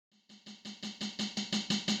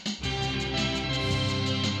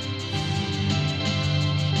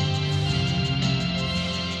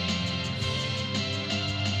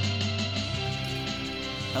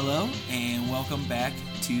Hello, and welcome back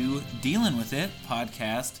to Dealing With It,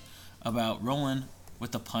 podcast about rolling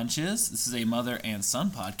with the punches. This is a mother and son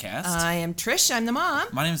podcast. I am Trish, I'm the mom.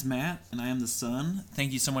 My name is Matt, and I am the son.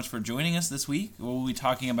 Thank you so much for joining us this week. We'll be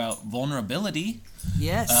talking about vulnerability.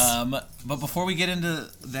 Yes. But before we get into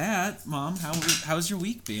that, Mom, how's your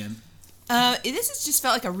week been? This has just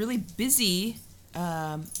felt like a really busy,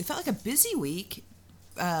 it felt like a busy week,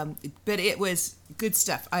 but it was good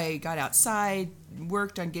stuff. I got outside,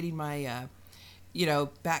 worked on getting my,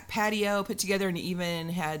 back patio put together, and even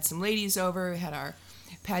had some ladies over, had our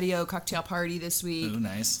patio cocktail party this week. Oh,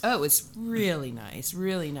 nice. Oh, it was really nice,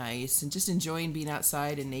 and just enjoying being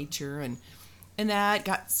outside in nature and that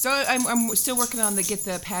I'm still working on get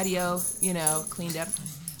the patio, cleaned up.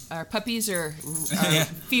 Our puppies are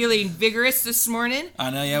feeling vigorous this morning. I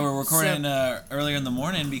know, yeah, we're recording earlier in the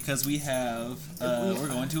morning because we have we're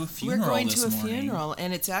going to a funeral. We're going this to a morning. funeral,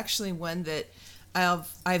 and it's actually one that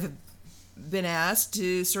I've been asked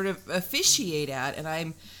to sort of officiate at, and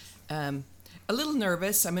I'm a little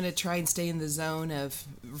nervous. I'm going to try and stay in the zone of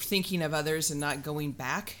thinking of others and not going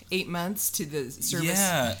back 8 months to the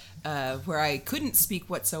service where I couldn't speak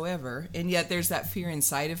whatsoever. And yet there's that fear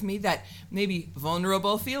inside of me, that maybe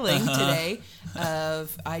vulnerable feeling today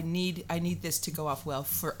of I need this to go off well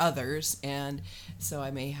for others. And so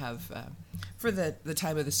I may have, for the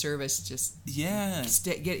time of the service, just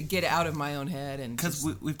get out of my own head. Because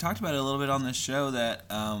we've talked about it a little bit on this show that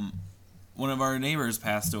one of our neighbors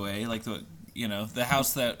passed away, like the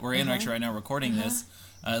house that we're in actually right now recording this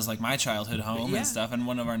is like my childhood home and stuff, and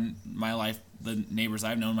one of the neighbors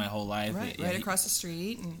I've known my whole life, right across the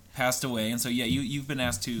street, and passed away. And so you've been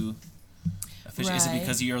asked to officially. Is it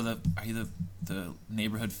because are you the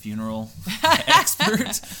neighborhood funeral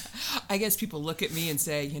expert? I guess people look at me and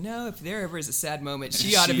say, if there ever is a sad moment,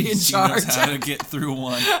 she ought to be in charge. She knows how to get through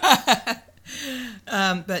one.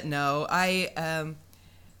 But no,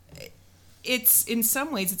 it's in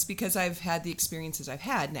some ways it's because I've had the experiences I've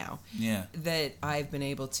had now that I've been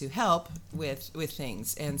able to help with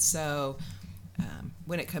things. And so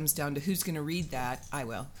when it comes down to who's going to read that, I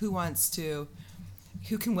will. Who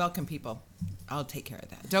can welcome people, I'll take care of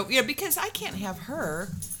that. Because I can't have her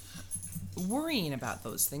worrying about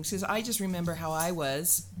those things, because I just remember how I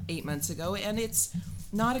was 8 months ago, and it's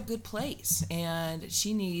not a good place, and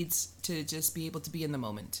she needs to just be able to be in the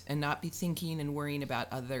moment and not be thinking and worrying about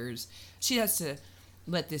others. She has to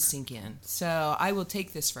let this sink in. So I will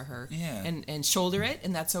take this for her and shoulder it,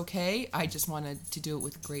 and that's okay. I just wanted to do it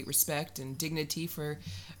with great respect and dignity for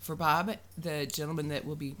Bob, the gentleman that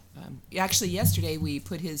will be... actually, yesterday we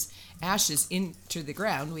put his ashes into the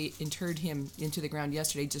ground. We interred him into the ground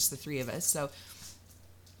yesterday, just the three of us. So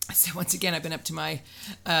once again, I've been up to my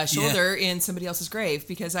shoulder in somebody else's grave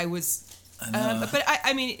because I was... but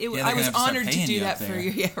I was honored to do that for you.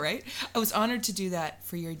 Yeah, right? I was honored to do that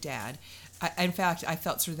for your dad. In fact, I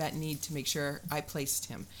felt sort of that need to make sure I placed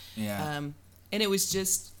him. Yeah. And it was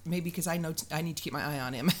just maybe because I know I need to keep my eye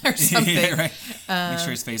on him or something. Yeah, right. Make sure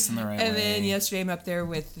he's facing the right way. And then yesterday I'm up there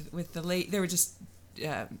with the late... There were just...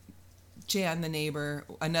 Jan, the neighbor,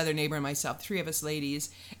 another neighbor, and myself, three of us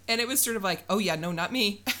ladies, and it was sort of like, oh yeah, no, not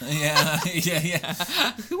me. Yeah.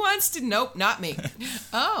 Who wants to? Nope, not me.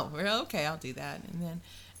 Oh, well, okay, I'll do that. And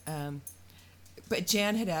then, but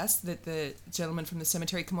Jan had asked that the gentleman from the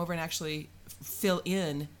cemetery come over and actually fill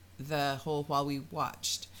in the hole while we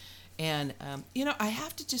watched. And I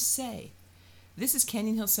have to just say, this is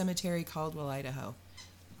Canyon Hill Cemetery, Caldwell, Idaho.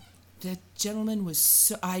 The gentleman was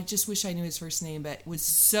so... I just wish I knew his first name, but was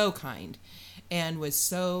so kind and was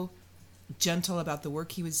so gentle about the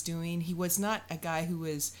work he was doing. He was not a guy who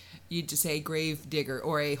was, you'd just say, a grave digger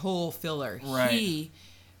or a hole filler. Right. He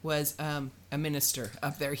was a minister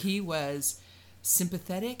up there. He was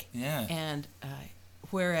sympathetic. Yeah. And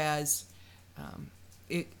whereas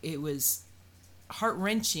it was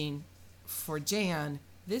heart-wrenching for Jan,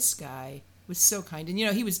 this guy... was so kind. And,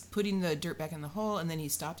 he was putting the dirt back in the hole, and then he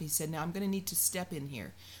stopped. He said, now I'm going to need to step in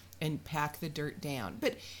here and pack the dirt down.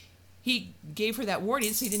 But he gave her that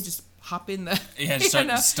warning, so he didn't just hop in the... Yeah, just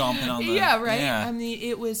start stomping on the... Yeah, right? Yeah. I mean,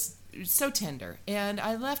 it was so tender. And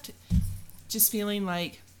I left just feeling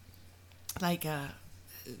like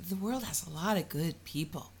the world has a lot of good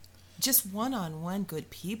people. Just one-on-one good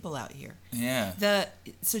people out here. Yeah.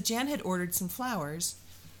 So Jan had ordered some flowers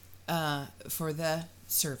for the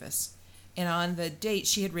service. And on the date,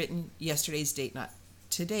 she had written yesterday's date, not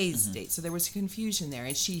today's date. So there was confusion there.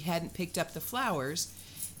 And she hadn't picked up the flowers.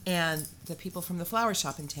 And the people from the flower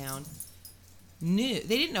shop in town knew.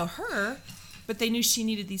 They didn't know her, but they knew she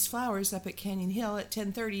needed these flowers up at Canyon Hill at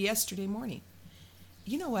 10:30 yesterday morning.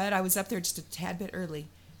 You know what? I was up there just a tad bit early.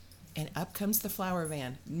 and up comes the flower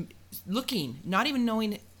van, looking, not even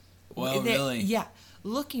knowing. Well, really? Yeah,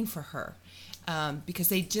 looking for her,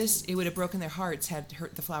 because it would have broken their hearts had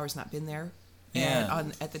the flowers not been there. Yeah.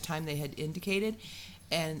 At the time they had indicated,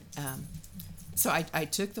 and so I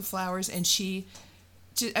took the flowers, and she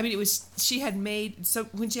had made, so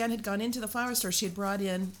when Jan had gone into the flower store, she had brought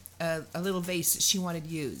in a little vase that she wanted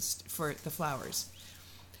used for the flowers.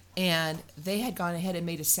 And they had gone ahead and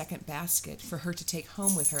made a second basket for her to take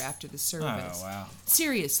home with her after the service. Oh, wow.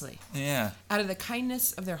 Seriously. Yeah. Out of the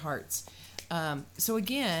kindness of their hearts. So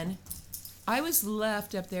again, I was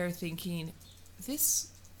left up there thinking, this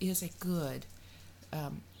is a good,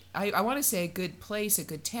 I want to say a good place, a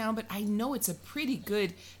good town, but I know it's a pretty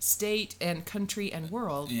good state and country and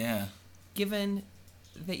world. Yeah. Given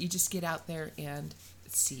that you just get out there and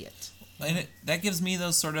see it. And that gives me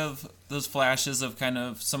those flashes of kind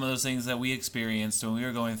of some of those things that we experienced when we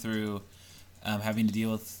were going through having to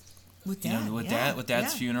deal with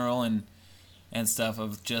Dad's funeral and stuff,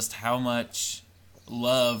 of just how much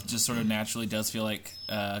love just sort of naturally does feel like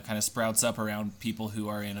kind of sprouts up around people who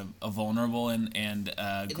are in a vulnerable and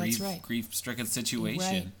grief-stricken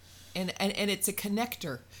situation. Right. And it's a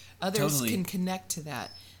connector. Others can connect to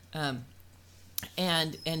that,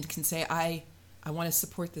 and can say, I want to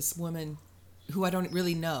support this woman who I don't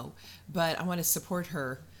really know, but I want to support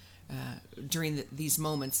her during these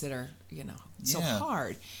moments that are, so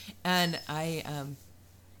hard. And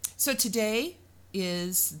so today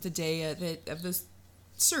is the day of the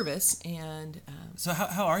service, and so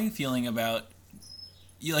how are you feeling about,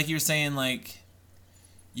 like you were saying, like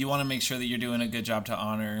you want to make sure that you're doing a good job to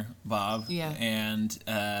honor Bob, and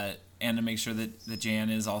to make sure that Jan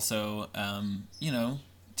is also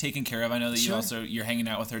taken care of. I know that you're hanging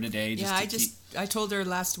out with her today. I told her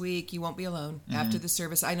last week, you won't be alone after the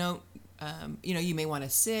service. I know, you may want to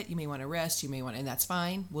sit, you may want to rest, and that's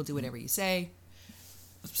fine. We'll do whatever you say.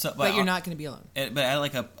 So, but you're not going to be alone. But at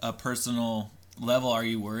like a personal level, are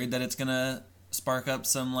you worried that it's going to spark up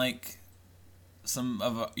some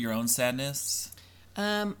of your own sadness?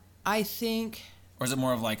 I think. Or is it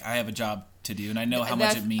more of like, I have a job to do, and I know how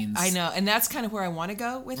much it means. I know, and that's kind of where I want to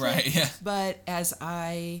go with it. Right, yeah. But as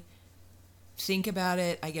I think about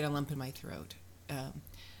it, I get a lump in my throat.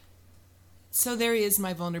 So there is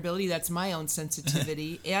my vulnerability. That's my own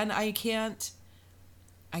sensitivity, and I can't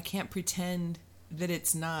pretend that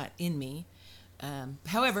it's not in me.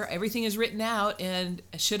 However, everything is written out, and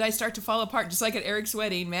should I start to fall apart, just like at Eric's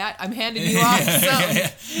wedding, Matt, I'm handing you off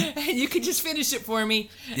something, and you can just finish it for me.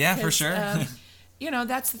 Yeah, for sure.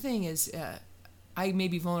 That's the thing is, I may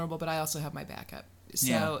be vulnerable, but I also have my backup.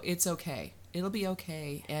 So it's okay. It'll be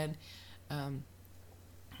okay. And,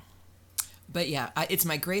 but yeah, it's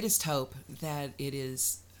my greatest hope that it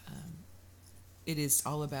is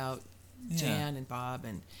all about Jan and Bob,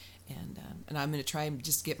 and I'm going to try and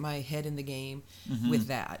just get my head in the game with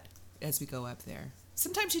that as we go up there.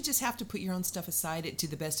 Sometimes you just have to put your own stuff aside to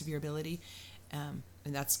the best of your ability, and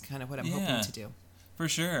that's kind of what I'm hoping to do. For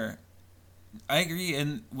sure. I agree.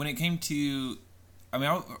 And when it came to, I mean,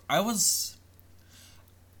 I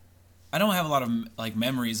don't have a lot of like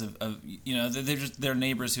memories of they're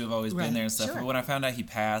neighbors who have always been there and stuff. Sure. But when I found out he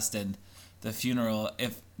passed and the funeral,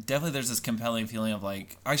 definitely there's this compelling feeling of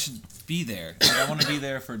like, I should be there. Like, I want to be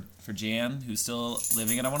there for Jan, who's still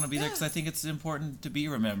living, and I want to be there because I think it's important to be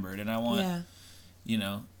remembered, and I want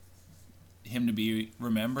him to be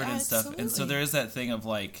remembered and stuff. Absolutely. And so there is that thing of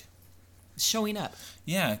like showing up.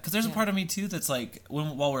 Yeah, because there's a part of me too that's like,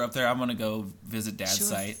 while we're up there, I'm gonna go visit Dad's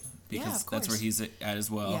site because that's where he's at as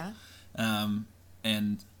well. Yeah.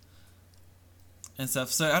 And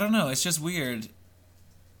stuff. So I don't know. It's just weird.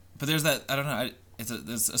 But there's that, I don't know,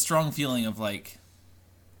 there's a strong feeling of like,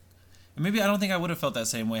 and maybe I don't think I would have felt that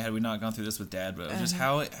same way had we not gone through this with Dad, but just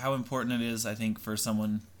how important it is, I think, for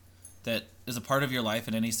someone that is a part of your life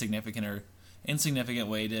in any significant or insignificant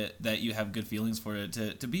way that you have good feelings for it,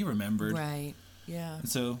 to be remembered. Right, yeah. And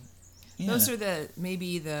so, those are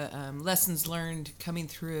maybe the lessons learned coming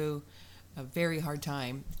through a very hard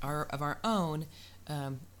time of our own.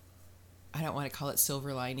 I don't want to call it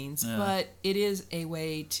silver linings, but it is a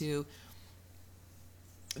way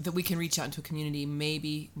that we can reach out into a community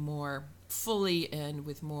maybe more fully and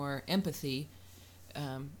with more empathy,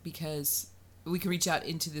 because we can reach out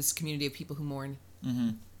into this community of people who mourn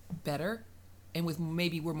better, and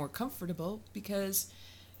maybe we're more comfortable because,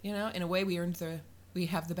 in a way we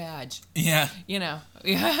have the badge. Yeah. Yeah.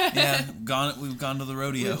 We've gone to the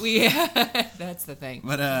rodeo. That's the thing.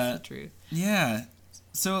 But that's the truth. Yeah.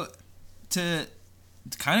 So to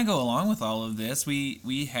kind of go along with all of this,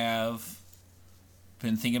 we have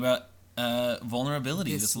been thinking about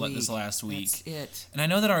vulnerability this last week. That's it. And I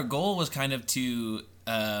know that our goal was kind of to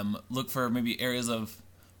look for maybe areas of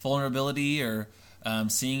vulnerability or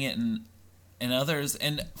seeing it in others.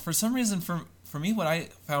 And for some reason, for me, what I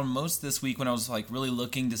found most this week when I was like really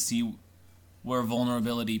looking to see where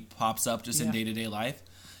vulnerability pops up just in day-to-day life,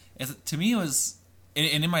 to me it was,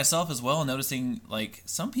 and in myself as well, noticing like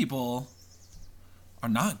some people are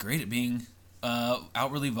not great at being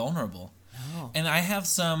outwardly vulnerable. Oh. And I have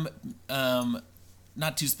some,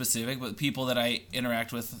 not too specific, but people that I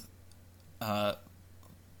interact with,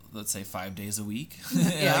 let's say 5 days a week.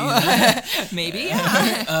 Yeah, maybe.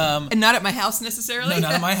 Yeah. And not at my house necessarily. No,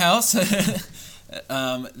 not at my house.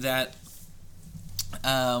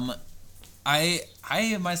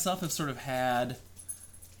 I myself have sort of had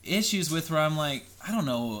issues with where I'm like, I don't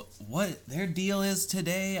know what their deal is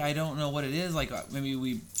today. I don't know what it is. Like maybe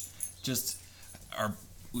we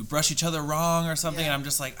brush each other wrong or something. And I'm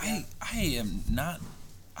just like, I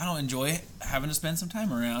don't enjoy having to spend some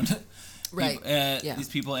time around these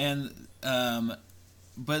people. And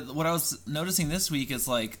but what I was noticing this week is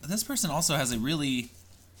like this person also has a really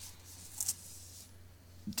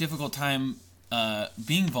difficult time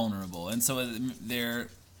being vulnerable, and so their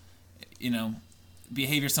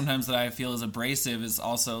behavior sometimes that I feel is abrasive is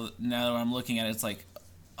also, now that I'm looking at it, it's like,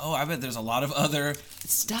 oh, I bet there's a lot of other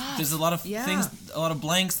stuff. There's a lot of things, a lot of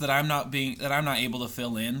blanks that I'm not able to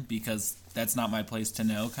fill in because that's not my place to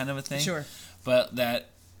know, kind of a thing. Sure. But that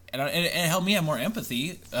and it helped me have more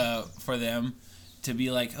empathy for them to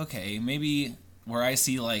be like, okay, maybe where I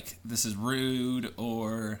see like this is rude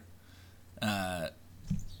or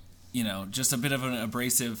just a bit of an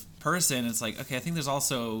abrasive person, it's like, okay, I think there's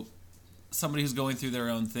also somebody who's going through their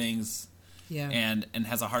own things and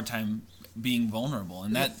has a hard time being vulnerable.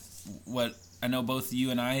 And that's what I know both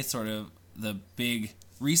you and I sort of, the big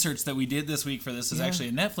research that we did this week for this is actually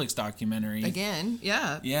a Netflix documentary. Again,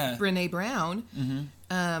 yeah. Brené Brown.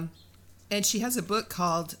 Mm-hmm. And she has a book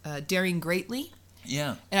called Daring Greatly.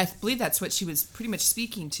 Yeah. And I believe that's what she was pretty much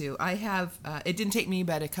speaking to. I have, it didn't take me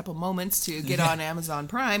but a couple moments to get on Amazon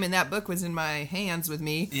Prime, and that book was in my hands with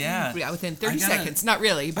me. Yeah. Within 30 seconds. Not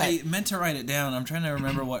really, but. I meant to write it down. I'm trying to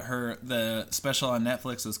remember what the special on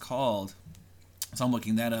Netflix is called. So I'm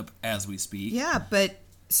looking that up as we speak. Yeah, but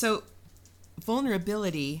so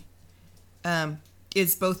vulnerability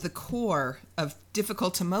is both the core of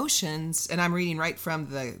difficult emotions, and I'm reading right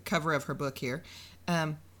from the cover of her book here.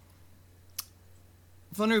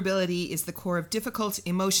 Vulnerability is the core of difficult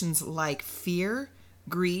emotions like fear,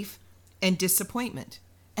 grief, and disappointment.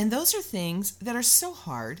 And those are things that are so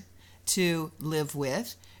hard to live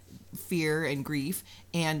with. Fear and grief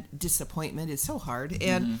and disappointment is so hard.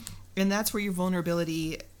 And that's where your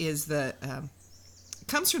vulnerability is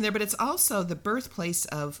comes from there, but it's also the birthplace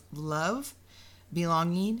of love,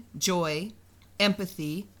 belonging, joy,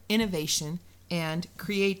 empathy, innovation, and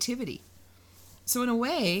creativity. So in a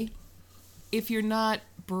way, if you're not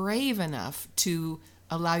brave enough to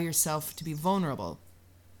allow yourself to be vulnerable,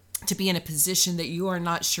 to be in a position that you are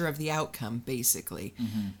not sure of the outcome, basically,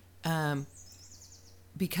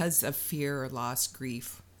 because of fear or loss,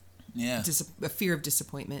 grief, a fear of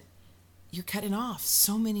disappointment, you're cutting off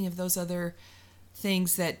so many of those other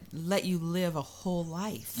things that let you live a whole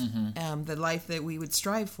life, the life that we would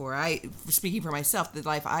strive for. Speaking for myself, the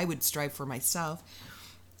life I would strive for myself.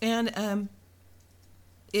 And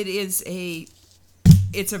it's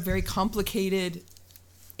a very complicated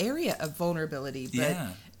area of vulnerability,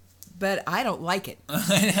 but I don't like it.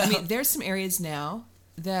 I mean, there's some areas now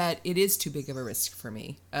that it is too big of a risk for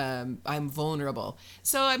me. I'm vulnerable.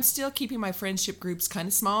 So I'm still keeping my friendship groups kind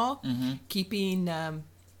of small, keeping, I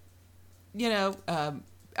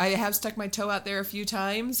have stuck my toe out there a few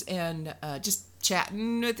times and just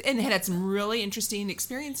chatting and had some really interesting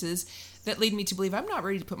experiences that lead me to believe I'm not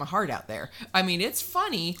ready to put my heart out there. I mean, it's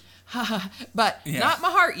funny, but not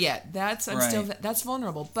my heart yet. That's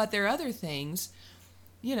vulnerable. But there are other things,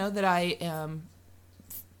 that I am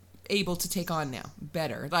able to take on now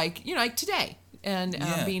better, like today, and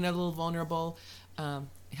being a little vulnerable,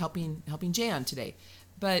 helping Jan today.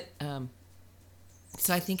 But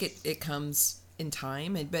so I think it comes in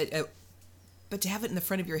time, but to have it in the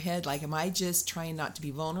front of your head, like, am I just trying not to be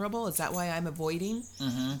vulnerable? Is that why I'm avoiding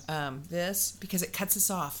this? Because it cuts us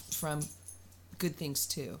off from good things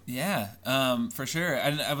too. Yeah, for sure.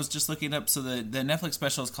 I was just looking up. So the Netflix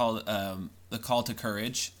special is called "The Call to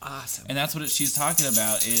Courage." Awesome. And that's what she's talking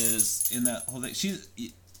about. Is in that whole thing. She's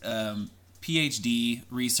PhD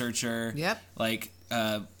researcher. Yep. Like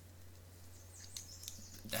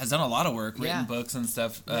has done a lot of work, written books and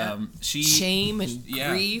stuff. Shame and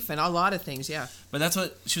grief and a lot of things, But that's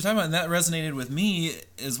what she was talking about, and that resonated with me,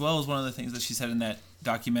 as well as one of the things that she said in that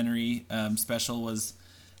documentary special was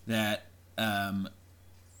that,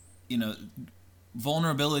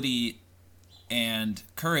 vulnerability and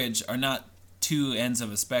courage are not two ends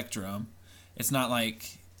of a spectrum. It's not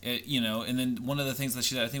like, and then one of the things that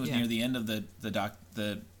she said, I think was near the end of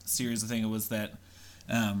the series, I think it was that,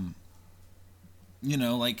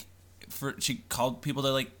 she called people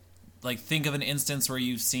to like think of an instance where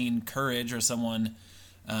you've seen courage or someone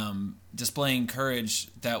displaying courage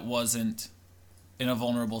that wasn't in a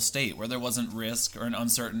vulnerable state, where there wasn't risk or an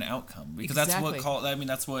uncertain outcome, because that's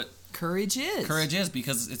what courage is. Courage is,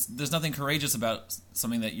 because there's nothing courageous about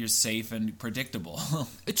something that you're safe and predictable.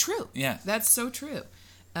 True. Yeah, that's so true.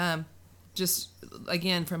 Just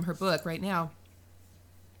again from her book right now.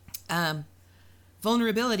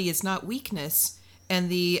 Vulnerability is not weakness,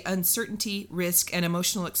 and the uncertainty, risk, and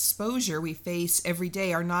emotional exposure we face every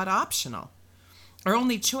day are not optional. Our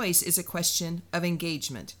only choice is a question of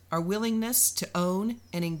engagement. Our willingness to own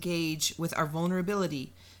and engage with our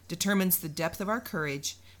vulnerability determines the depth of our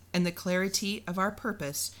courage and the clarity of our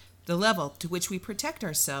purpose. The level to which we protect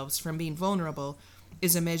ourselves from being vulnerable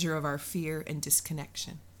is a measure of our fear and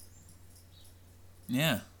disconnection.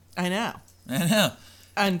 Yeah. I know.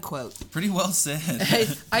 Unquote. Pretty well said.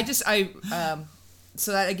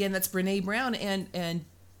 So that, again, that's Brene Brown, and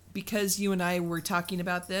because you and I were talking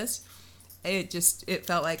about this, it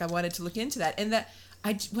felt like I wanted to look into that. And that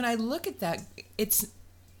when I look at that, it's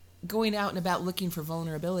going out and about looking for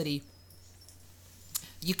vulnerability.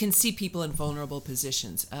 You can see people in vulnerable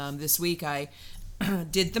positions. This week I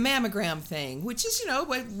did the mammogram thing, which is,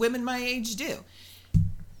 what women my age do.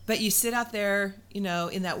 But you sit out there, in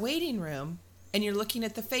that waiting room, and you're looking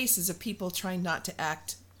at the faces of people trying not to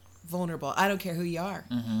act vulnerable. I don't care who you are.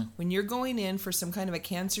 Mm-hmm. When you're going in for some kind of a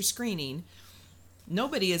cancer screening,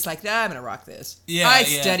 nobody is like, I'm going to rock this. I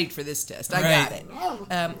studied for this test. I got it.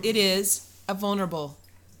 It is a vulnerable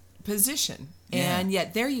position. Yeah. And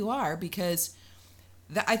yet there you are, because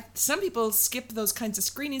some people skip those kinds of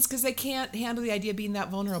screenings because they can't handle the idea of being that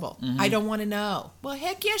vulnerable. Mm-hmm. I don't want to know. Well,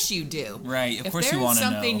 heck yes you do. Right. Of course you want to know.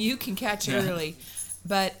 If there's something, you can catch it early.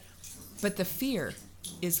 But the fear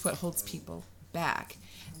is what holds people back.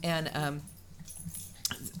 And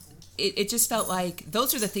it just felt like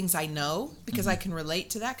those are the things I know, because I can relate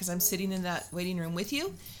to that, because I'm sitting in that waiting room with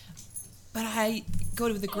you. But I go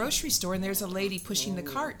to the grocery store, and there's a lady pushing the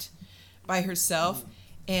cart by herself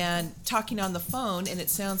and talking on the phone, and it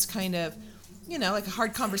sounds kind of, like a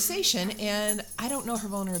hard conversation, and I don't know her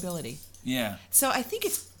vulnerability. Yeah. So I think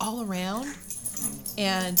it's all around,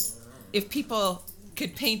 and if people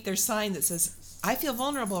could paint their sign that says, I feel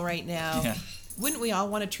vulnerable right now, wouldn't we all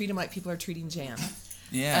want to treat them like people are treating jam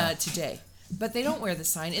today? But they don't wear the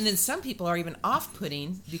sign. And then some people are even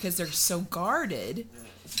off-putting because they're so guarded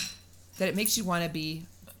that it makes you want to be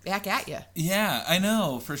back at you. Yeah, I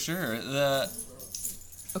know, for sure.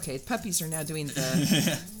 Okay, puppies are now doing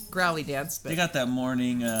the growly dance. But they got that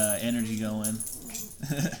morning energy going.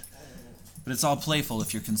 But it's all playful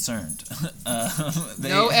if you're concerned.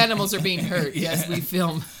 No animals are being hurt as we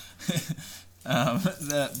film.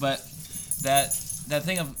 That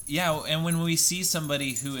thing of, and when we see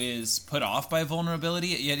somebody who is put off by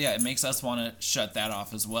vulnerability, it makes us want to shut that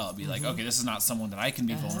off as well. Be like, okay, this is not someone that I can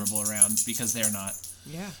be vulnerable around, because they're not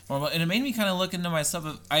vulnerable. And it made me kind of look into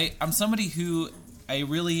myself. I'm somebody who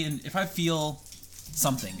if I feel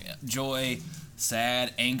something, joy,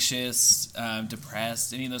 sad, anxious,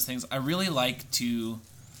 depressed, any of those things, I really like to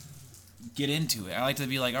get into it. I like to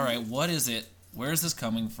be like, all right, what is it? Where is this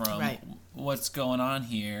coming from? Right. What's going on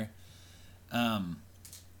here?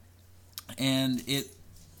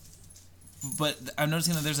 But I'm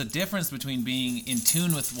noticing that there's a difference between being in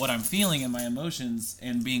tune with what I'm feeling and my emotions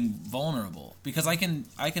and being vulnerable, because I can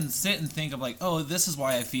sit and think of like, oh, this is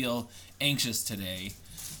why I feel anxious today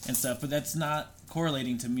and stuff, but that's not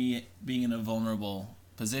correlating to me being in a vulnerable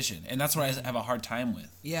position, and that's what I have a hard time with.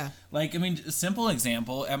 Yeah. Like, I mean, a simple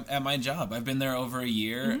example, at my job, I've been there over a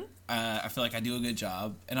year. Mm-hmm. I feel like I do a good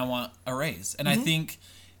job, and I want a raise. And I think,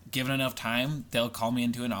 given enough time, they'll call me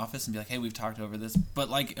into an office and be like, hey, we've talked over this. But,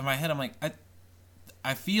 like, in my head, I'm like,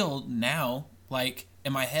 I feel now, like,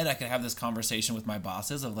 in my head, I could have this conversation with my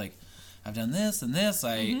bosses of, like, I've done this and this.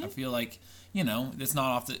 I feel like, it's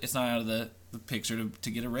not out of the picture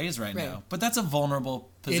to get a raise right now. But that's a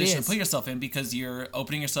vulnerable position to put yourself in, because you're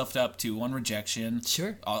opening yourself up to, one, rejection.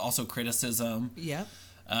 Sure. Also criticism. Yeah.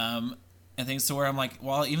 And things to where I'm like,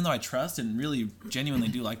 well, even though I trust and really genuinely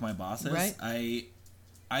do like my bosses, right. I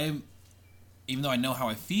even though I know how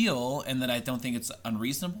I feel and that I don't think it's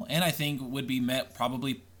unreasonable, and I think would be met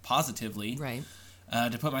probably positively, right?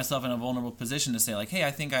 To put myself in a vulnerable position to say like, hey,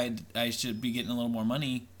 I think I should be getting a little more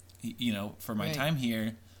money, for my time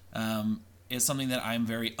here, is something that I'm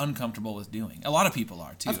very uncomfortable with doing. A lot of people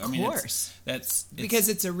are too. Of course, it's because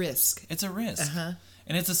it's a risk. It's a risk, and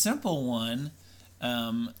it's a simple one,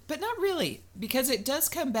 but not really, because it does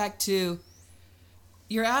come back to.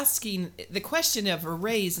 You're asking, the question of a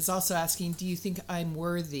raise is also asking, do you think I'm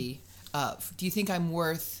worthy of? Do you think I'm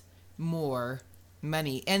worth more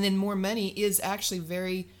money? And then more money is actually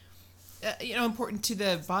very, important to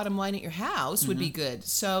the bottom line at your house would be good.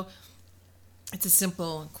 So it's a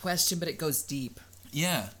simple question, but it goes deep.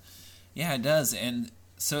 Yeah. Yeah, it does. And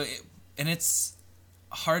so, it's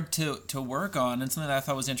hard to work on, and something that I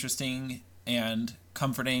thought was interesting and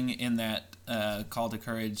comforting in that Call to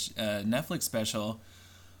Courage Netflix special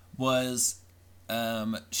was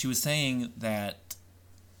she was saying that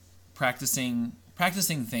practicing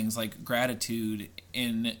things like gratitude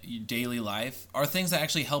in daily life are things that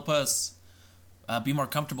actually help us be more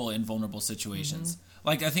comfortable in vulnerable situations.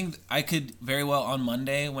 Like, I think I could very well on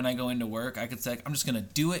Monday when I go into work, I could say, I'm just going to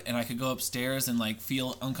do it, and I could go upstairs and like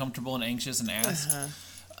feel uncomfortable and anxious and ask.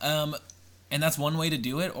 And that's one way to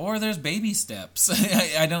do it. Or there's baby steps.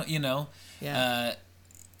 I don't,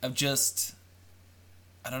 of just...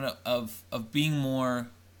 I don't know, of being more,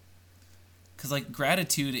 because like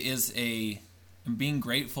gratitude and being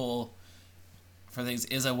grateful for things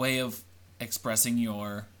is a way of expressing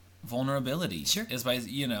your vulnerability. Sure. Is by,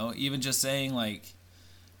 even just saying like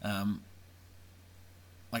I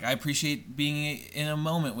appreciate being in a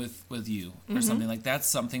moment with you or something like that's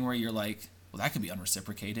something where you're like, well, that could be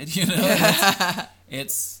unreciprocated,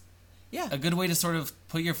 it's a good way to sort of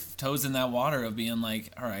put your toes in that water of being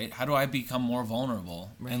like, all right, how do I become more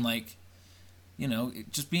vulnerable? Right. And like,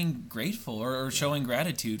 just being grateful or showing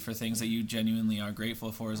gratitude for things that you genuinely are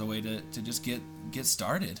grateful for is a way to just get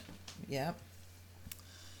started. Yeah.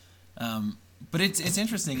 But it's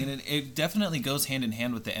interesting, and it definitely goes hand in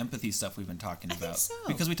hand with the empathy stuff we've been talking about. I think so.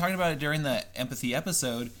 Because we talked about it during the empathy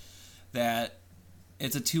episode, that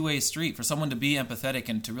it's a two-way street. For someone to be empathetic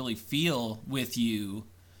and to really feel with you,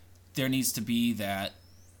 there needs to be that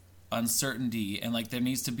uncertainty, and like there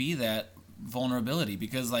needs to be that vulnerability,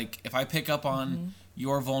 because like if I pick up on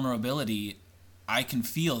your vulnerability, I can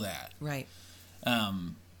feel that. Right.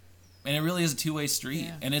 And it really is a two-way street.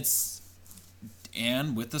 Yeah.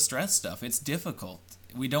 And with the stress stuff, it's difficult.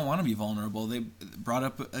 We don't want to be vulnerable. They brought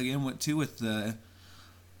up again with the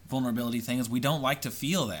vulnerability thing is we don't like to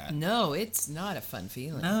feel that. No, it's not a fun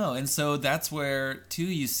feeling. No, and so that's where too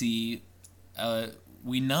you see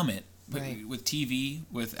we numb it with TV,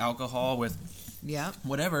 with alcohol, with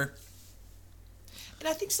whatever. And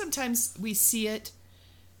I think sometimes we see it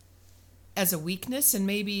as a weakness, and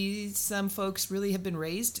maybe some folks really have been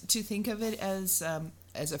raised to think of it as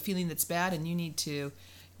a feeling that's bad, and you need to,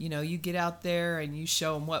 you get out there and you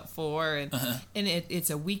show them what for, and and it's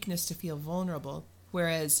a weakness to feel vulnerable.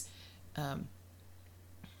 Whereas,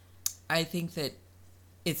 I think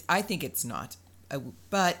it's not,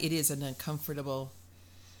 but it is an uncomfortable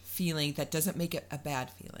feeling that doesn't make it a bad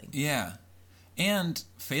feeling. Yeah. And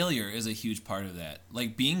failure is a huge part of that.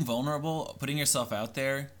 Like being vulnerable, putting yourself out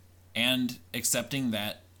there, and accepting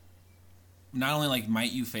that not only like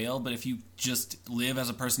might you fail, but if you just live as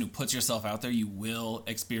a person who puts yourself out there, you will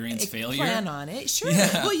experience failure. Plan on it, sure.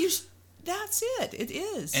 Yeah. Well, that's it. It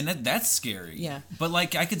is. And that's scary. Yeah. But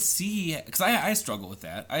like I could see, because I struggle with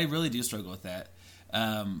that. I really do struggle with that.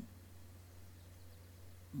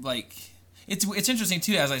 Like it's interesting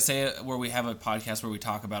too, as I say, where we have a podcast where we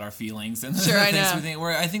talk about our feelings and sure, I know. We think,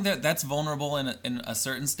 where I think that's vulnerable in a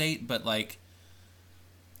certain state, but like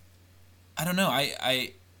I don't know.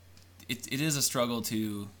 It is a struggle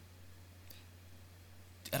to,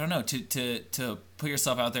 I don't know, to put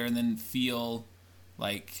yourself out there and then feel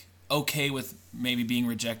like okay with maybe being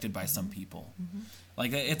rejected by some people. Mm-hmm.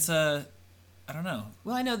 Like it's I don't know.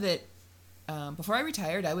 Well, I know that before I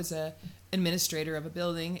retired, I was a administrator of a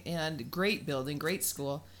building, and great building, great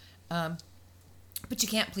school. But you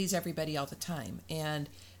can't please everybody all the time. And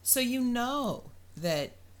so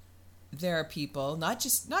that there are people, not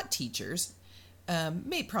teachers,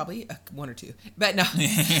 probably one or two, but no,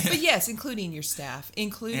 but yes, including your staff,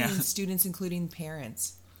 including students, including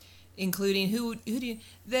parents, including who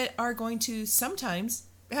that are going to sometimes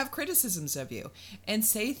have criticisms of you and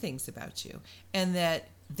say things about you, and that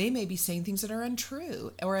they may be saying things that are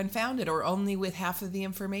untrue or unfounded or only with half of the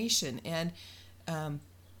information, and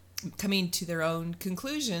coming to their own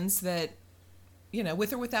conclusions that,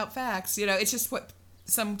 with or without facts, it's just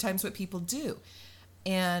sometimes what people do.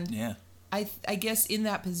 And I guess in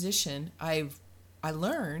that position, I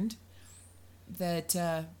learned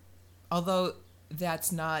that although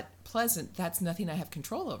that's not pleasant, that's nothing I have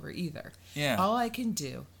control over either. Yeah. All I can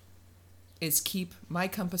do is keep my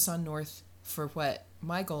compass on north for what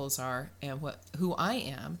my goals are and who I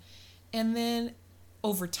am, and then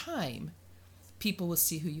over time, people will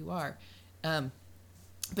see who you are.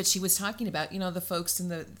 But she was talking about, the folks in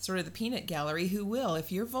the sort of the peanut gallery who will,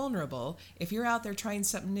 if you're vulnerable, if you're out there trying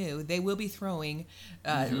something new, they will be throwing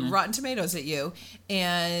rotten tomatoes at you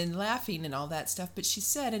and laughing and all that stuff. But she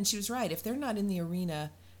said, and she was right, if they're not in the arena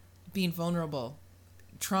being vulnerable,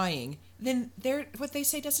 trying, then what they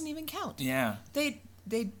say doesn't even count. Yeah. They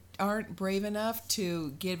aren't brave enough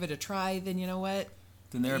to give it a try, then you know what?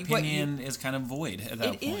 Then their opinion is kind of void at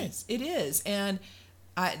that point. It is. And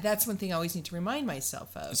that's one thing I always need to remind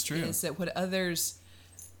myself of. It's true. Is that what others,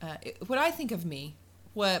 what I think of me,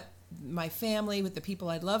 what my family, what the people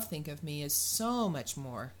I love think of me is so much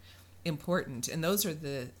more important. And those are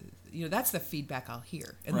that's the feedback I'll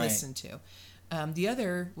hear and listen to. The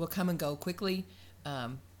other will come and go quickly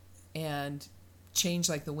and change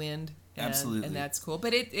like the wind. Absolutely. And that's cool.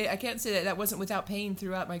 But I can't say that wasn't without pain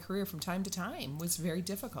throughout my career from time to time. It was very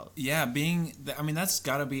difficult. Yeah, that's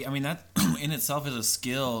got to be, that in itself is a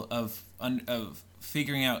skill of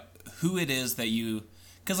figuring out who it is that you,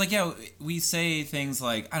 because we say things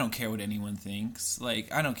like, I don't care what anyone thinks.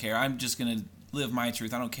 Like, I don't care. I'm just going to live my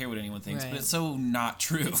truth. I don't care what anyone thinks. Right. But it's so not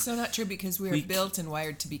true. It's so not true because we are built and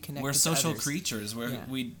wired to be connected. We're social to others. Creatures.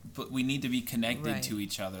 We need to be connected to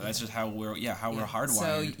each other. That's just how we're hardwired.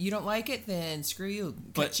 So you don't like it, then screw you.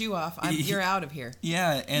 Cut you off. You're out of here.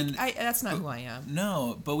 Yeah, and that's not who I am.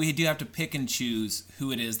 No, but we do have to pick and choose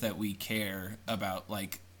who it is that we care about,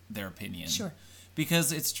 like their opinion. Sure.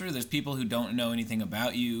 Because it's true. There's people who don't know anything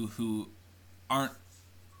about you, who aren't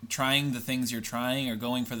trying the things you're trying or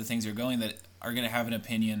going for the things you're going, that are going to have an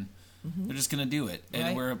opinion. Mm-hmm. They're just going to do it.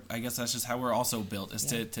 And I guess that's just how we're also built, is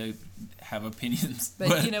to have opinions.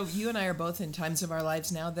 But you and I are both in times of our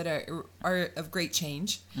lives now that are of great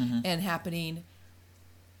change and happening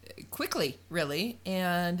quickly, really.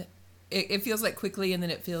 And it feels like quickly, and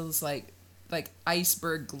then it feels like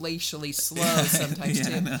iceberg glacially slow sometimes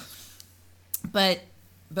too. No.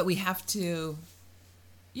 But we have to,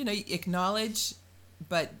 acknowledge,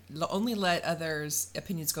 but only let others'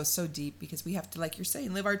 opinions go so deep, because we have to, like you're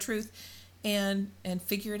saying, live our truth and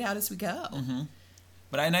figure it out as we go. Mm-hmm.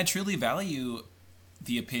 But I truly value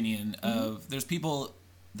the opinion of, there's people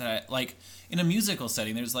that like in a musical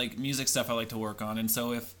setting, there's like music stuff I like to work on. And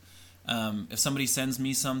so if somebody sends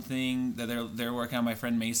me something that they're working on, my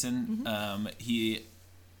friend Mason, he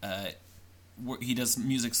does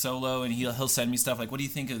music solo, and he'll send me stuff like, what do you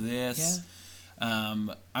think of this?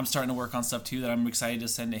 Yeah. I'm starting to work on stuff too that I'm excited to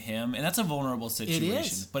send to him, and that's a vulnerable situation. It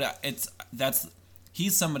is. But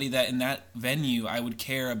he's somebody that in that venue I would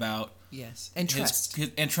care about. Yes, and trust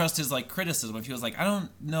his like criticism. If he was like, I don't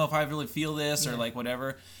know if I really feel this or like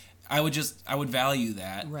whatever, I would value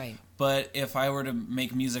that. Right. But if I were to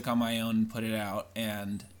make music on my own and put it out,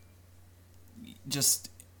 and just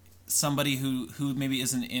somebody who maybe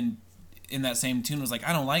isn't in that same tune was like,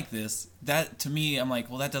 I don't like this, that to me, I'm like,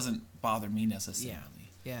 well, that doesn't bother me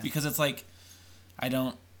necessarily. Yeah. Because it's like, I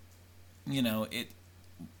don't,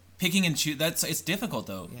 picking and choose, it's difficult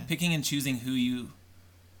though. Yeah. Picking and choosing who you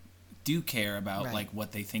do care about, like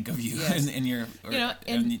what they think of you in your,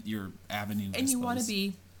 your avenue. And you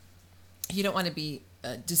don't want to be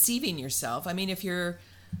deceiving yourself. I mean,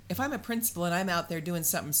 if I'm a principal and I'm out there doing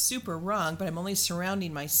something super wrong, but I'm only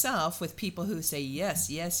surrounding myself with people who say, yes,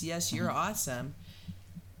 you're awesome,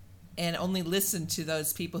 and only listen to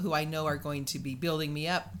those people who I know are going to be building me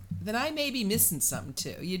up, then I may be missing something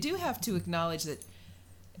too. You do have to acknowledge that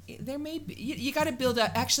there may be, you got to build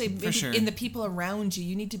up, actually, maybe in the people around you,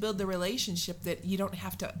 you need to build the relationship that you don't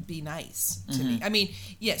have to be nice to me. I mean,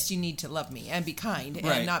 yes, you need to love me and be kind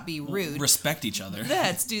and not be rude. Respect each other.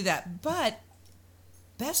 Let's do that. But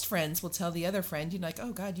best friends will tell the other friend, like,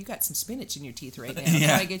 oh God, you got some spinach in your teeth right now.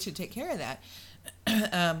 How do I get you to take care of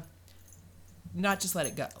that? Not just let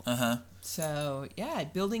it go. So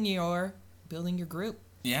building your group.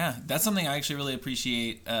 Yeah, that's something I actually really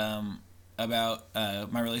appreciate about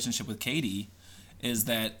my relationship with Katie, is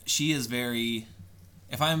that she is very.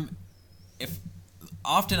 If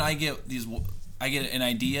often I get an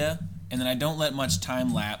idea, and then I don't let much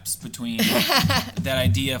time lapse between that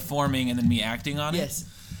idea forming and then me acting on it. Yes.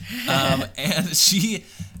 And she,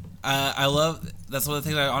 that's one of the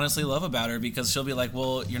things I honestly love about her, because she'll be like,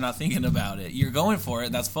 well, you're not thinking about it. You're going for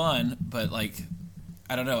it. That's fun. But like,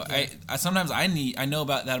 I don't know. Yeah. I sometimes I know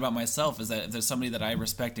about that about myself, is that if there's somebody that I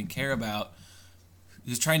respect and care about,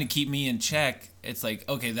 who's trying to keep me in check, it's like,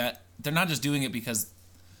 okay, that they're not just doing it because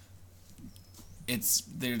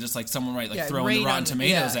they're just like someone throwing the Rotten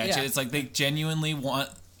Tomatoes at you. It's like they genuinely want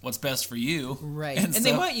what's best for you, right? And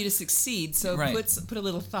they want you to succeed. So put a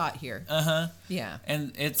little thought here. Yeah.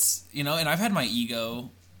 And it's and I've had my ego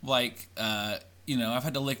I've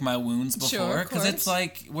had to lick my wounds before because it's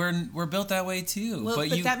like we're built that way too. Well,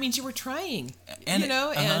 but that means you were trying, and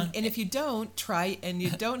if you don't try and you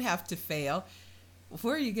don't have to fail,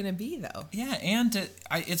 where are you going to be though? Yeah, and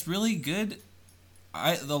it's really good.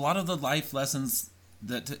 A lot of the life lessons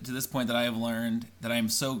that to this point that I have learned that I am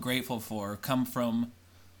so grateful for come from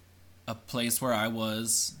a place where I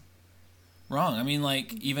was wrong. I mean,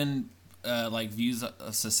 like even views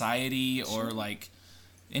of society or like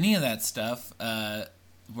any of that stuff,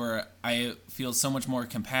 where I feel so much more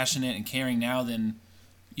compassionate and caring now than,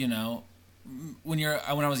 when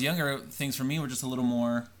I was younger, things for me were just a little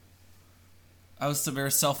more. I was so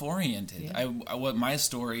very self-oriented. Yeah. My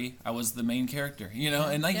story, I was the main character,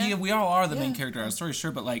 and we all are the main character of our story,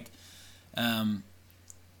 sure, but to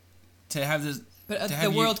have this. But the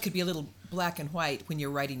world could be a little black and white when you're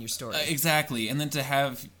writing your story. Exactly, and then to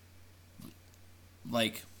have,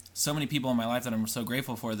 so many people in my life that I'm so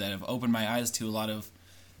grateful for that have opened my eyes to a lot of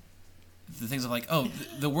the things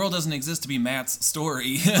of the world doesn't exist to be Matt's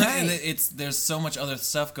story. Right. And there's so much other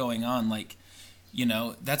stuff going on.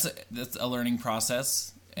 That's a learning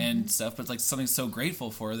process and stuff, but it's something so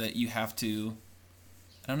grateful for that you have to,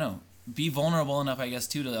 I don't know, be vulnerable enough, I guess,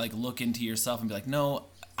 too, to look into yourself and be like, no,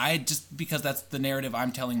 just because that's the narrative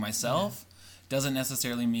I'm telling myself doesn't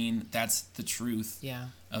necessarily mean that's the truth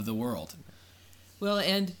of the world. Well,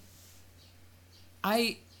 and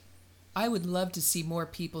I would love to see more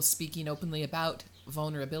people speaking openly about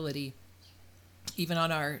vulnerability. Even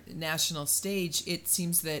on our national stage, it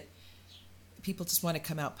seems that people just want to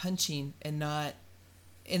come out punching and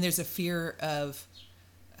there's a fear of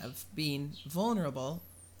being vulnerable.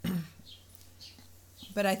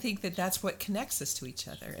 But I think that that's what connects us to each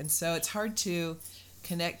other. And so it's hard to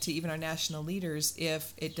connect to even our national leaders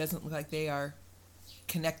if it doesn't look like they are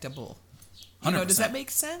connectable. Does that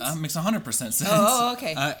make sense? Makes 100% sense. Oh,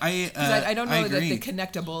 okay. I don't know that the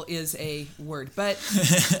connectable is a word, but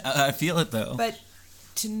I feel it though. But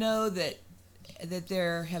to know that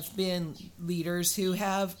there have been leaders who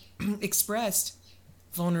have expressed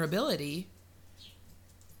vulnerability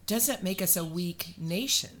doesn't make us a weak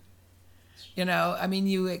nation.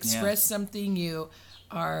 You express something, you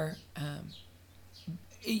are,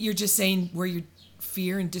 you're just saying where your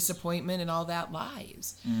fear and disappointment and all that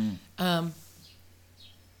lies.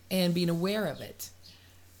 And being aware of it.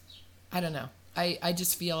 I don't know. I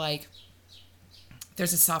just feel like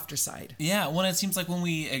there's a softer side. Yeah, well, it seems like when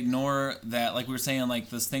we ignore that, like we were saying,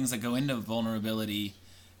 those things that go into vulnerability,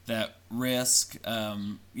 that risk,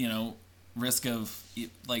 risk of,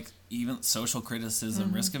 even social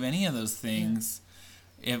criticism, risk of any of those things,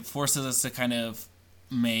 it forces us to kind of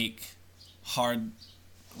make hard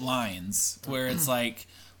lines where it's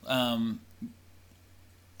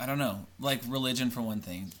I don't know, religion for one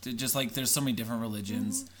thing. Just there's so many different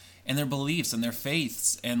religions and their beliefs and their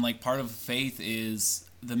faiths. And part of faith is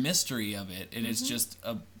the mystery of it. And it's just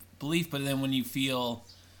a belief. But then when you feel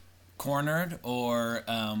cornered or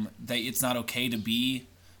that it's not okay to be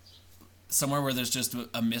somewhere where there's just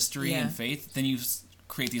a mystery and faith, then you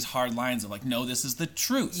create these hard lines of no, this is the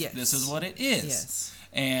truth. Yes. This is what it is. Yes.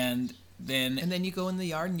 And then you go in the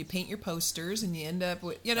yard and you paint your posters and you end up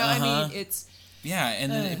with, it's... Yeah,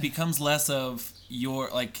 and then it becomes less of your,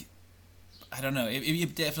 I don't know,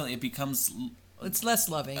 it definitely, it becomes... It's less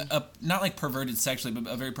loving. Not perverted sexually,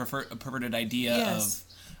 but a very perverted idea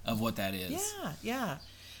of what that is. Yeah.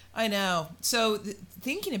 I know. So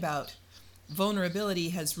thinking about vulnerability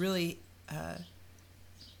has really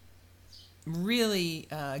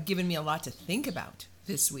given me a lot to think about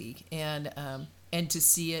this week. And to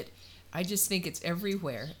see it, I just think it's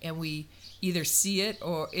everywhere. And we either see it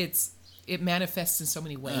or it manifests in so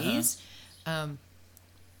many ways. And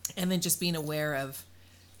then just being aware of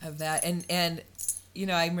that. And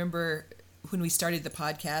I remember when we started the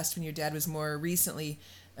podcast, when your dad was more recently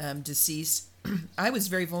deceased, I was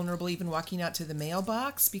very vulnerable even walking out to the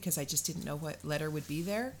mailbox because I just didn't know what letter would be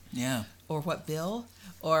there. Yeah. Or what bill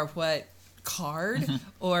or what card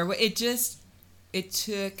or what it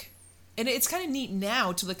took. And it's kind of neat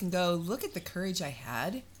now to look and go, look at the courage I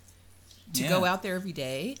had to go out there every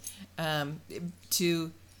day,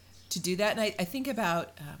 to do that. And I think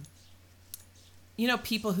about,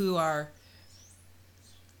 people who are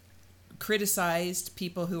criticized,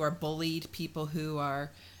 people who are bullied, people who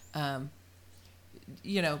are,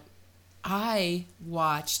 I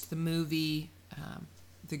watched the movie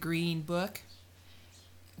the Green Book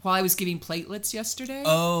while I was giving platelets yesterday.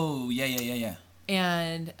 Oh, yeah.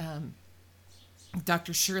 And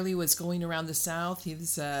Dr. Shirley was going around the South. He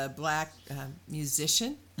was a black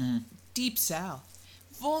musician, Deep South,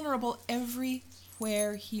 vulnerable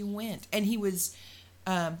everywhere he went. And he was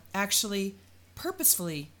actually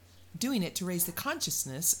purposefully doing it to raise the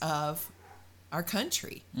consciousness of our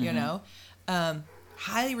country, you know.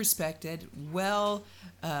 Highly respected,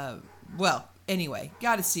 anyway,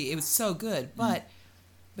 got to see. It was so good. But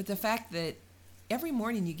the fact that every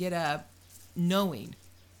morning you get up knowing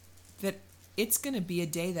that it's going to be a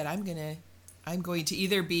day that I'm going to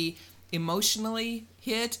either be emotionally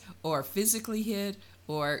hit or physically hit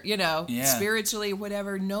or, spiritually or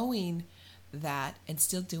whatever, knowing that and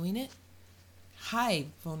still doing it, high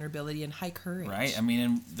vulnerability and high courage. Right. I mean,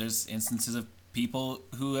 and there's instances of people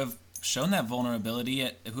who have shown that vulnerability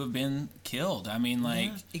who have been killed. I mean,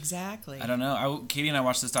 exactly. I don't know. Katie and I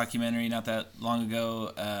watched this documentary not that long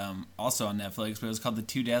ago, also on Netflix, but it was called The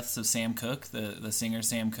Two Deaths of Sam Cooke, the singer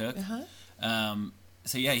Sam Cooke.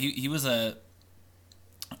 So yeah, he was a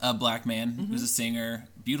black man who was a singer,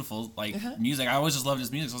 beautiful music. I always just loved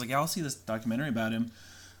his music. So I was like, yeah, I'll see this documentary about him.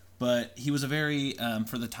 But he was a very,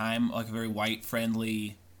 for the time, a very white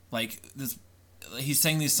friendly, this. He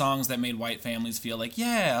sang these songs that made white families feel like,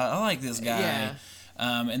 yeah, I like this guy. Yeah.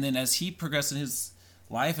 And then as he progressed in his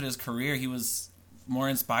life and his career, he was more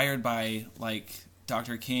inspired by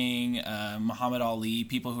Dr. King, Muhammad Ali,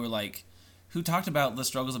 people who were who talked about the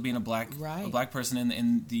struggles of being a black person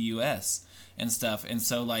in the U.S. and stuff. And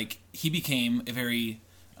so he became a very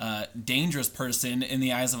dangerous person in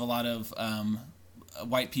the eyes of a lot of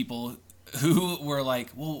white people who were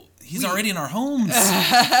well, he's already in our homes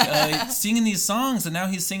singing these songs, and now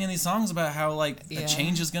he's singing these songs about how a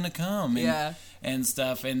change is going to come and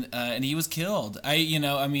stuff, and he was killed.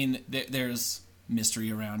 There's mystery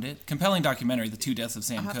around it. Compelling documentary, The Two Deaths of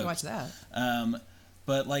Sam Cooke. I'll have to watch that.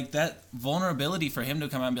 But that vulnerability for him to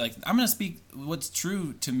come out and be I'm going to speak what's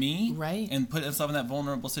true to me, right, and put himself in that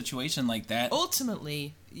vulnerable situation like that.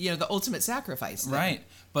 Ultimately, the ultimate sacrifice. Then. Right,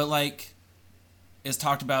 but is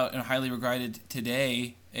talked about and highly regarded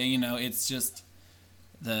today. It's just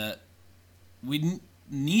we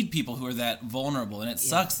need people who are that vulnerable, and it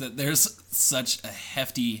sucks that there's such a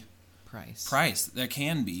hefty price there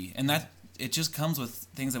can be, and that it just comes with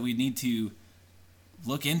things that we need to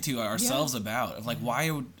look into ourselves about. Of why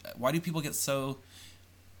do people get so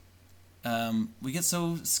we get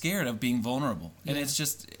so scared of being vulnerable, and it's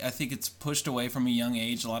just I think it's pushed away from a young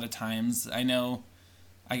age a lot of times. I know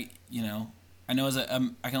as I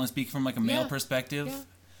can only speak from a male perspective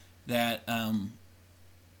that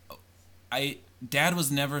Dad was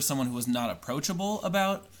never someone who was not approachable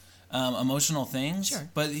about emotional things. Sure.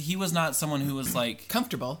 But he was not someone who was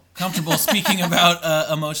comfortable speaking about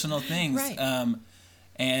emotional things. Right.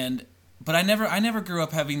 But I never grew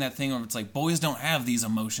up having that thing where it's boys don't have these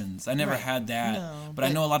emotions. I never had that. No, but I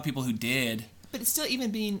know a lot of people who did. But it's still,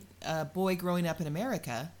 even being a boy growing up in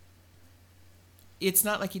America, it's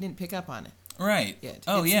not like you didn't pick up on it. Right. It's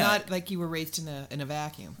not like you were raised in a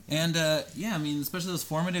vacuum. And especially those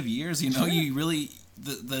formative years, Sure. you really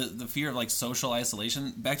the fear of social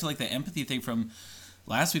isolation. Back to the empathy thing from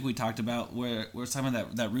last week we talked about, where we're talking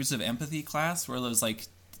about that Roots of Empathy class, where those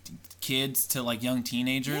kids to young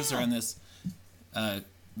teenagers are in this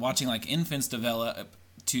watching infants develop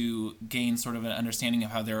to gain sort of an understanding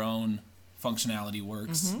of how their own functionality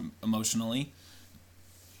works emotionally.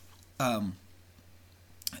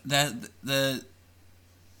 That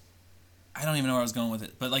I don't even know where I was going with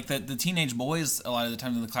it, but the teenage boys a lot of the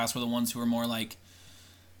times in the class were the ones who were more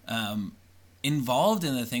involved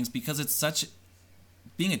in the things, because it's such,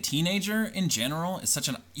 being a teenager in general is such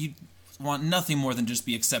you want nothing more than just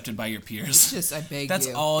be accepted by your peers. Just, I beg that's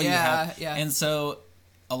you. That's all you have. Yeah. And so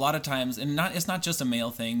a lot of times, and it's not just a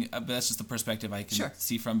male thing, but that's just the perspective I can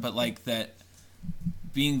see from, but that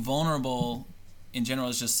being vulnerable in general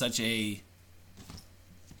is just such a,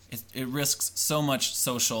 it risks so much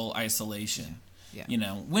social isolation. Yeah.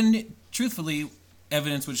 When truthfully,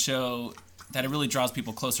 evidence would show that it really draws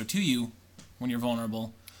people closer to you when you're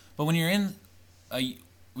vulnerable. But when you're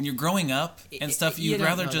when you're growing up and stuff, you'd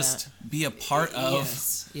rather just be a part of of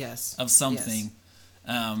something.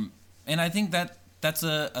 Yes. And I think that's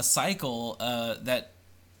a cycle that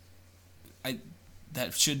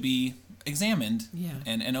should be examined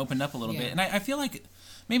and opened up a little bit. And I feel like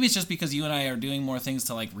maybe it's just because you and I are doing more things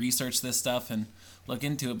to research this stuff and look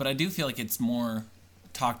into it, but I do feel like it's more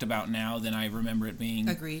talked about now than I remember it being.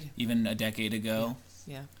 Agreed. Even a decade ago.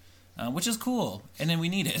 Yeah. Which is cool, and then we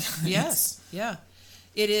need it. Yes. Yeah.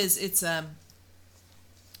 It is. It's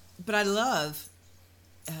but I love,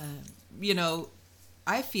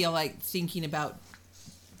 I feel like thinking about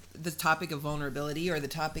the topic of vulnerability or the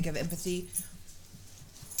topic of empathy,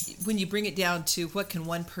 when you bring it down to what can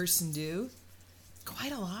one person do,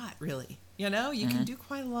 quite a lot, really. You can do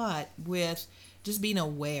quite a lot with just being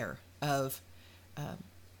aware of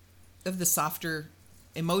the softer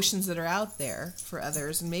emotions that are out there for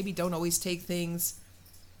others, and maybe don't always take things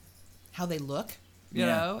how they look, you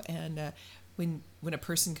know. And when a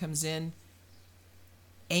person comes in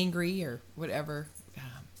angry or whatever,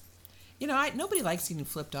 nobody likes getting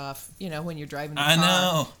flipped off. When you're driving the car. I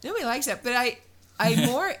know Nobody likes that, but I'm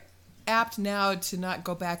more apt now to not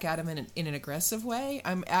go back at them in an aggressive way.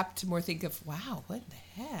 I'm apt to more think of, wow, what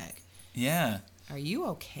the heck? Yeah. Are you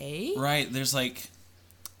okay? Right. There's like,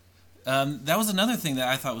 that was another thing that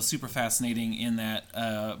I thought was super fascinating in that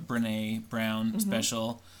Brene Brown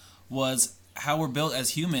special, was how we're built as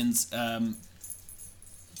humans.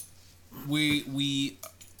 We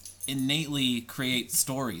innately create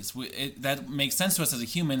stories. That makes sense to us as a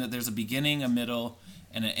human, that there's a beginning, a middle,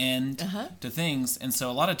 and an end to things. And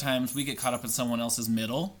so a lot of times we get caught up in someone else's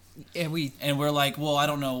middle. And we're like, well, I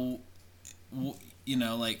don't know,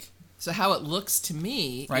 like... So how it looks to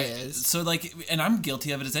me is... So, like, and I'm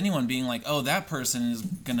guilty of it as anyone, being like, oh, that person is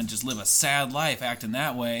going to just live a sad life acting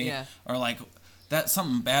that way. Yeah. Or, like, that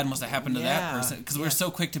something bad must have happened to that person. Because we're so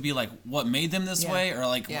quick to be like, what made them this way? Or,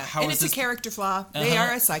 like, how and is it's a character flaw. They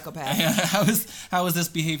are a psychopath. How is this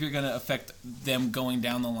behavior going to affect them going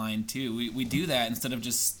down the line, too? We do that instead of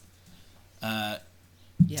just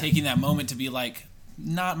taking that moment to be like,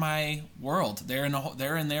 not my world. They're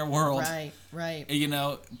in their world. Right.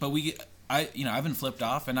 But I've been flipped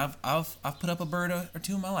off, and I've put up a bird or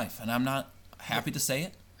two in my life, and I'm not happy to say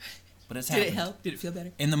it, but it's happened. Did it help? Did it feel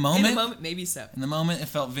better? In the moment, maybe so. In the moment, it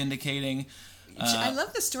felt vindicating. I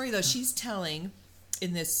love the story though. She's telling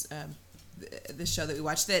in this show that we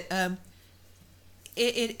watched that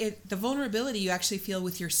the vulnerability you actually feel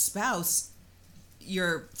with your spouse,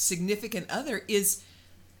 your significant other, is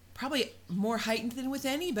probably more heightened than with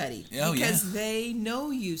anybody, because they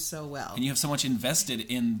know you so well, and you have so much invested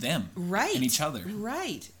in them, in each other,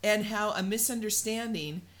 and how a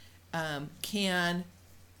misunderstanding can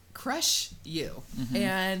crush you,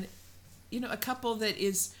 and a couple that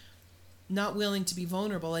is not willing to be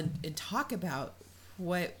vulnerable and talk about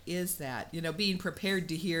what is that, being prepared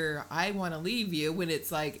to hear, I want to leave you, when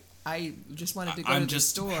it's like, I just wanted to go to the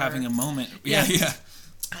store. I'm just having a moment.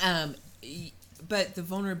 But the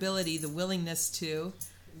vulnerability, the willingness to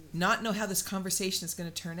not know how this conversation is going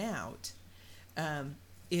to turn out,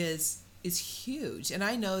 is huge. And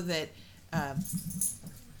I know that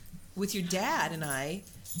with your dad and I,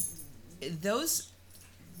 there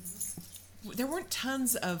weren't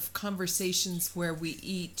tons of conversations where we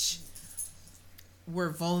each were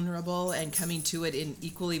vulnerable and coming to it in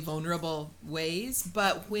equally vulnerable ways.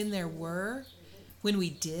 But when we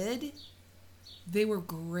did, they were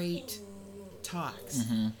great talks.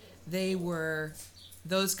 They were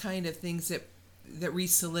those kind of things that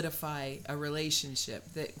re-solidify a relationship,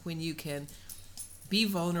 that when you can be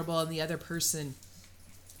vulnerable and the other person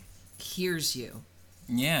hears you,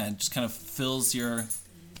 it just kind of fills your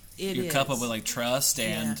cup up with like trust.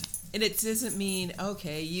 And it doesn't mean,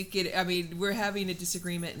 okay, we're having a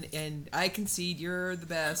disagreement and I concede you're the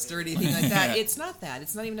best or anything like that. It's not that.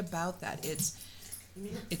 It's not even about that. It's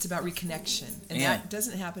about reconnection, and that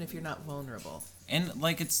doesn't happen if you're not vulnerable. And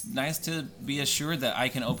like, it's nice to be assured that I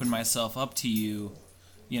can open myself up to you,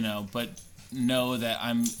 but know that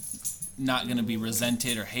I'm not going to be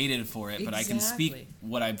resented or hated for it. But I can speak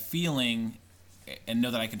what I'm feeling, and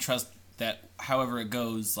know that I can trust that however it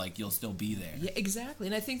goes, like, you'll still be there. Yeah, exactly.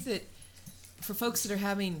 And I think that for folks that are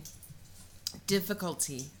having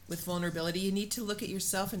difficulty with vulnerability, you need to look at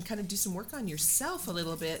yourself and kind of do some work on yourself a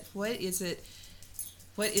little bit. What's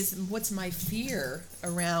my fear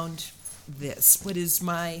around this? What is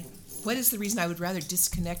the reason I would rather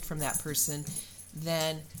disconnect from that person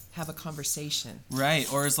than have a conversation? Right.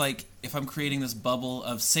 Or it's like, if I'm creating this bubble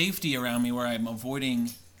of safety around me where I'm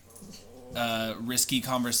avoiding risky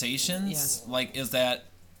conversations, like, is that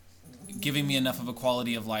giving me enough of a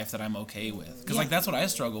quality of life that I'm okay with? Because like, that's what I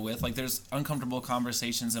struggle with. Like, there's uncomfortable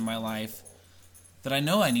conversations in my life that I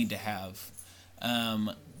know I need to have,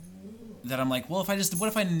 that I'm like, well, what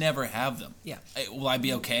if I never have them? Yeah. Will I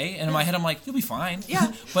be okay? And in my head, I'm like, you'll be fine.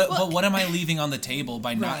 Yeah. But what am I leaving on the table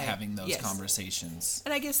by not having those conversations?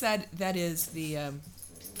 And I guess that is the,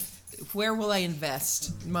 where will I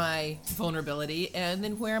invest my vulnerability? And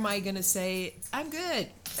then where am I going to say, I'm good,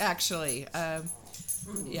 actually?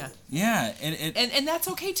 Yeah. Yeah. And that's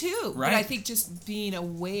okay too. Right. But I think just being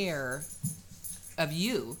aware of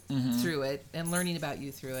you through it and learning about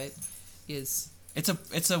you through it is... It's a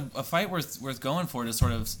fight worth going for, to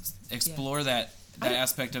sort of explore that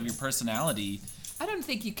aspect of your personality. I don't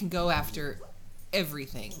think you can go after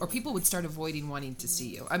everything, or people would start avoiding wanting to see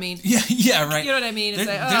you. I mean... Yeah, right. You know what I mean? It's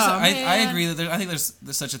I agree that I think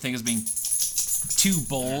there's such a thing as being too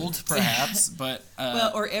bold, perhaps, but...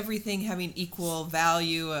 or everything having equal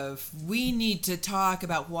value of, we need to talk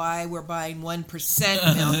about why we're buying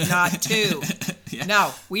 1% milk, not 2. Yeah.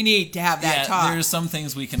 No, we need to have that talk. There's some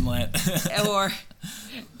things we can let...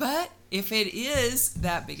 But if it is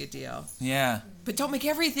that big a deal... Yeah. But don't make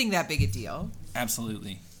everything that big a deal.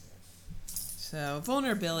 Absolutely. So,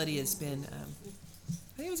 vulnerability has been...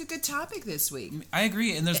 I think it was a good topic this week. I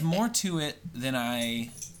agree, and there's more to it than I...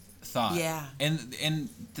 thought. Yeah. And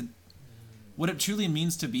what it truly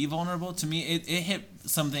means to be vulnerable, to me, it hit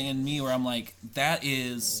something in me where I'm like, that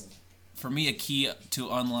is, for me, a key to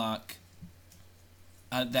unlock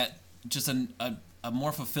that just a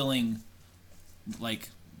more fulfilling, like,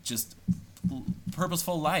 just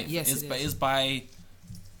purposeful life. Yes, is by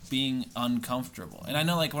being uncomfortable. And I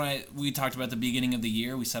know, like, when we talked about the beginning of the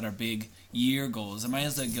year, we set our big year goals. Am I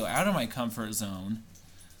as to go out of my comfort zone?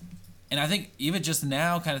 And I think even just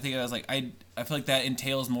now, kind of thinking, I was like, I feel like that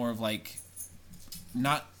entails more of like,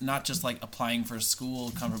 not just like applying for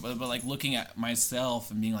school comfort, but like looking at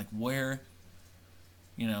myself and being like, where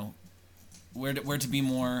to be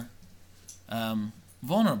more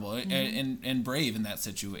vulnerable and brave in that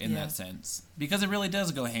that sense, because it really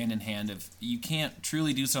does go hand in hand. If you can't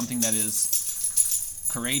truly do something that is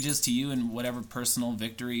courageous to you and whatever personal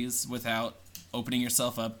victories without opening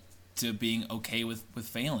yourself up to being okay with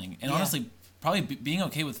failing. And honestly, probably being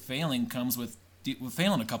okay with failing comes with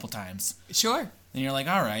failing a couple times. Sure. And you're like,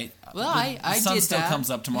 all right. Well, I the sun did still that. Comes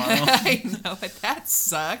up tomorrow. I know, but that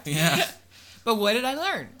sucked. Yeah. But what did I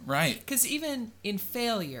learn? Right. Because even in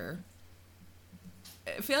failure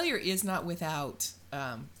is not without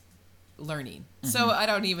learning. Mm-hmm. So I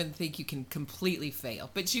don't even think you can completely fail.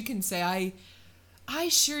 But you can say, I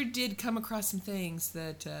sure did come across some things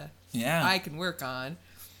that I can work on.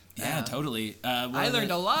 Yeah, totally. I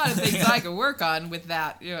learned a lot of things I could work on with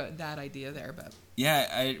that that idea there. But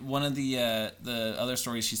yeah, one of the other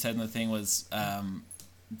stories she said in the thing was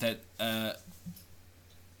that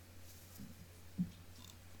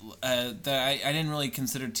I didn't really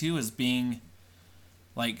consider too as being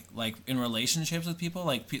like in relationships with people,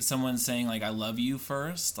 like someone saying like I love you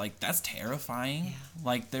first, like that's terrifying. Yeah.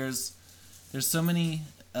 Like there's so many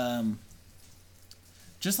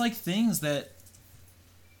just like things that,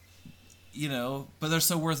 but they're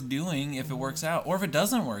so worth doing if it works out, or if it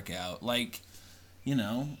doesn't work out. Like,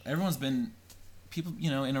 everyone's been people,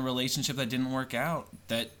 in a relationship that didn't work out,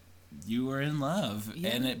 that you were in love,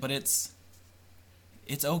 but it's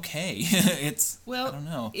okay. I don't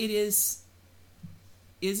know. It is.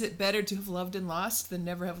 Is it better to have loved and lost than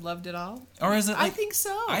never have loved at all? Or is it? Like, I think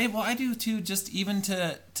so. I do too. Just even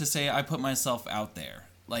to say I put myself out there,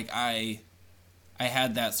 like I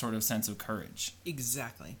had that sort of sense of courage.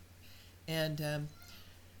 Exactly. And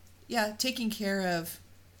taking care of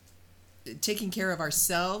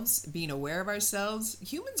ourselves, being aware of ourselves.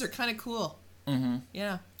 Humans are kind of cool. Mm-hmm.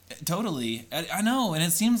 Yeah. Totally. I know, and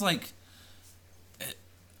it seems like,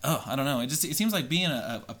 I don't know. It seems like being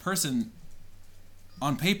a person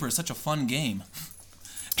on paper is such a fun game.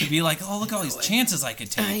 To be like, oh, look at all these chances I could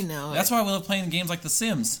take. I know. That's why I love playing games like The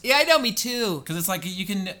Sims. Yeah, I know, me too. Because it's like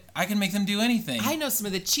I can make them do anything. I know some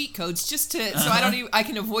of the cheat codes just to so I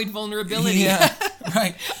can avoid vulnerability. Yeah,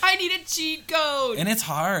 right. I need a cheat code. And it's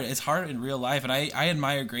hard. It's hard in real life, and I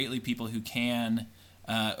admire greatly people who can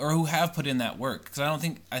or who have put in that work. Because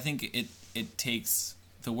I think it takes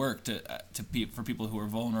the work for people who are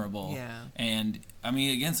vulnerable. Yeah. And I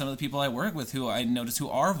mean, again, some of the people I work with who I notice who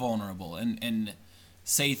are vulnerable and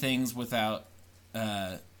say things without,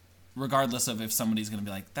 regardless of if somebody's going to be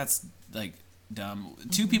like, that's like dumb. Mm-hmm.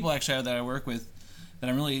 Two people actually that I work with that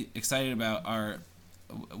I'm really excited about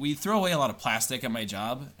we throw away a lot of plastic at my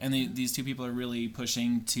job, and these two people are really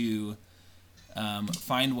pushing to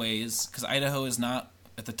find ways, because Idaho is not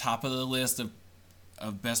at the top of the list of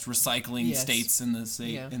best recycling states in the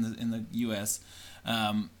state, in the U.S.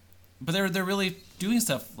 But they're really doing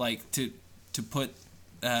stuff like to put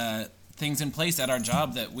things in place at our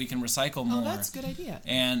job that we can recycle more. Oh, that's a good idea.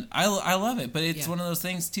 And I love it, but it's one of those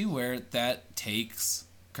things too where that takes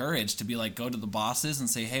courage to be like, go to the bosses and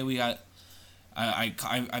say, hey,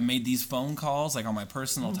 I made these phone calls like on my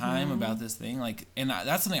personal time about this thing, like, and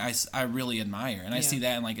that's something I really admire, and I see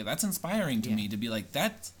that and like that's inspiring to me to be like,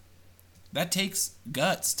 that takes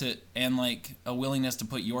guts and like a willingness to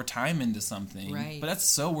put your time into something. Right. But that's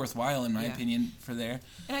so worthwhile in my opinion for there.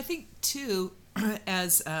 And I think too,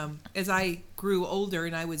 as I grew older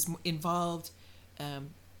and I was involved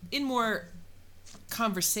in more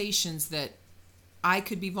conversations that I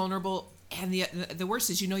could be vulnerable, and the worst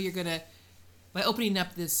is, you're gonna, by opening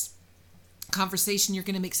up this conversation, you're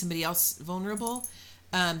gonna make somebody else vulnerable,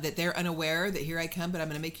 that they're unaware that here I come, but I'm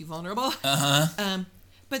gonna make you vulnerable.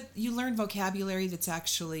 But you learn vocabulary that's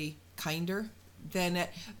actually kinder than it.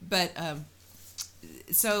 But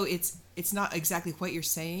so it's not exactly what you're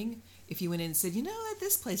saying. If you went in and said,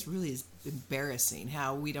 this place really is embarrassing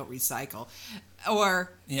how we don't recycle,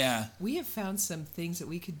 or we have found some things that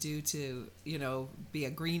we could do to be a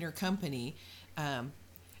greener company.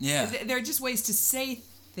 There are just ways to say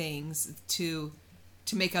things to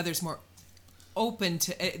make others more open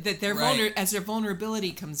to that as their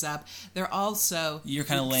vulnerability comes up, you're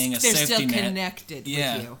kind of laying a safety net. They're still connected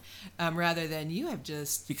with you, rather than you have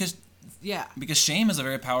just because shame is a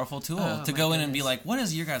very powerful tool to go in and be like, what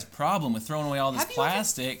is your guys' problem with throwing away all this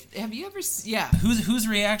plastic? Have you ever whose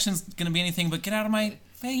reaction's going to be anything but get out of my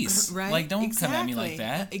face, right? Like, don't come at me like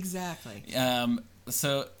that. Exactly.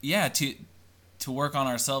 So to work on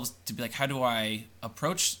ourselves, to be like, how do I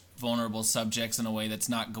approach vulnerable subjects in a way that's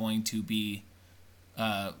not going to be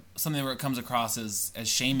something where it comes across as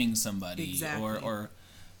shaming somebody or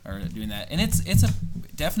doing that. And it's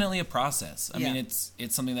definitely a process. I mean, it's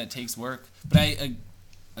something that takes work. But I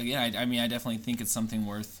definitely think it's something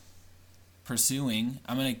worth pursuing.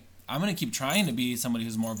 I'm gonna keep trying to be somebody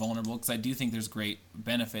who's more vulnerable, because I do think there's great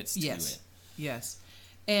benefits to it. Yes.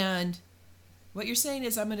 And what you're saying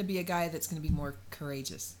is, I'm going to be a guy that's going to be more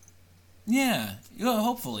courageous. Yeah. Well,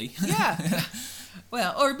 hopefully. Yeah.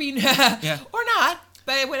 Well, or being or not,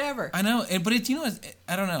 but whatever. I know, but it's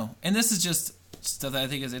I don't know. And this is just stuff that I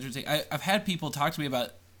think is interesting. I've had people talk to me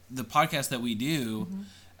about the podcast that we do,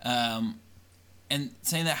 and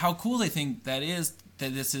saying that how cool they think that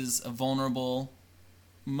this is a vulnerable,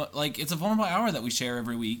 it's a vulnerable hour that we share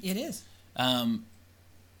every week. It is.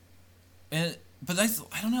 But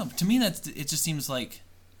I don't know. To me, it just seems like.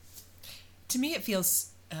 To me, it feels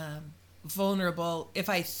vulnerable if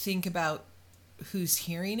I think about who's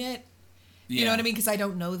hearing it. You know what I mean? Because I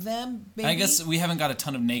don't know them. Maybe. I guess we haven't got a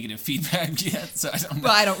ton of negative feedback yet, so I don't know.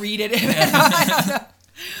 Well, I don't read it. I don't know.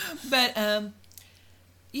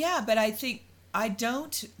 But but I think I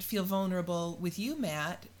don't feel vulnerable with you,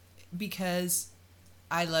 Matt, because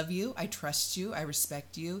I love you, I trust you, I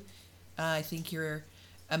respect you. I think you're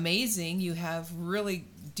amazing. You have really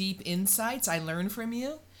deep insights. I learn from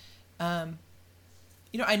you.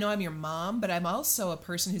 I know I'm your mom, but I'm also a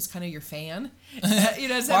person who's kind of your fan.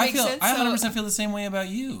 Does that make sense? I 100% feel the same way about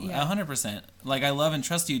you. 100%. Like, I love and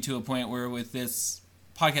trust you to a point where with this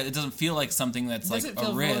podcast, it doesn't feel like something that's like a risk. It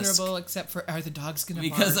doesn't feel vulnerable, except for, are the dogs going to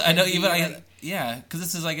bark? Because I know, because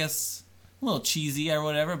this is, I guess, a little cheesy or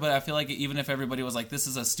whatever, but I feel like even if everybody was like, this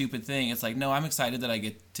is a stupid thing, it's like, no, I'm excited that I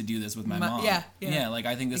get to do this with my mom. Yeah, like,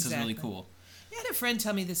 I think this is really cool. I had a friend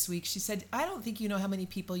tell me this week, she said, I don't think you know how many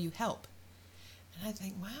people you help. And I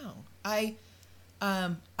think, wow,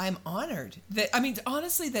 I'm honored that,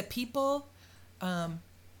 honestly, that people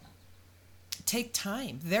take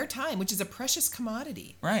their time, which is a precious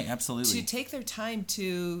commodity. Right, absolutely. To take their time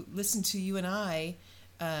to listen to you and I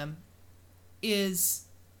is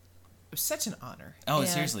such an honor. Oh, and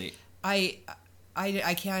seriously. I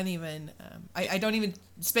can't even, I don't even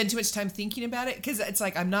spend too much time thinking about it, because it's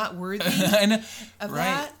like I'm not worthy of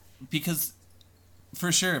that. Because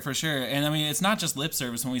for sure. And I mean, it's not just lip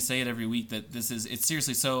service when we say it every week that it's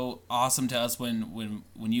seriously so awesome to us when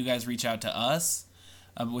you guys reach out to us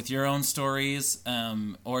with your own stories,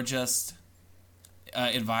 or just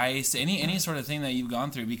advice, any sort of thing that you've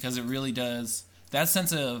gone through, because it really does, that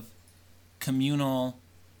sense of communal,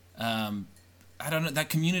 I don't know, that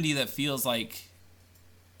community that feels like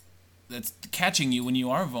that's catching you when you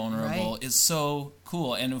are vulnerable is so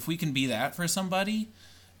cool. And if we can be that for somebody,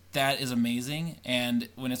 that is amazing. And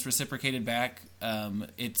when it's reciprocated back,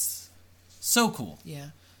 it's so cool. Yeah.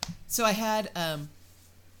 So I had, I've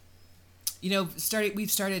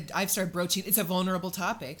started broaching, it's a vulnerable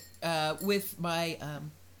topic, with my,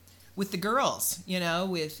 with the girls,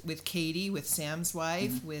 with Katie, with Sam's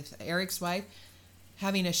wife, with Eric's wife,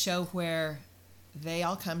 having a show where they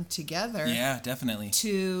all come together. Yeah, definitely.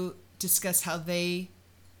 To discuss how they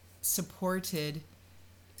supported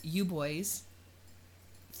you boys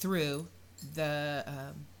through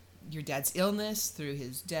your dad's illness, through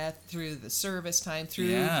his death, through the service time,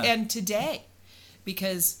 and today.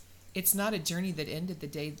 Because it's not a journey that ended the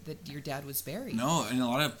day that your dad was buried. No, in a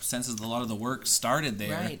lot of senses, a lot of the work started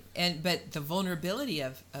there. Right. But the vulnerability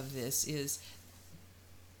of this is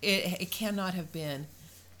it cannot have been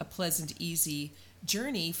a pleasant, easy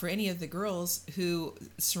journey for any of the girls who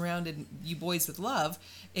surrounded you boys with love.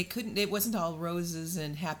 It wasn't all roses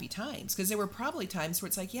and happy times, because there were probably times where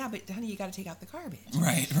it's like, yeah, but honey, you got to take out the garbage.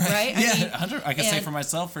 Right. I can say for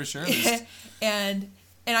myself for sure. And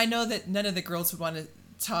I know that none of the girls would want to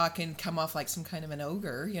talk and come off like some kind of an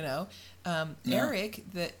ogre, you know. Eric,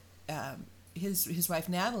 his wife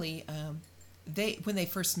Natalie, when they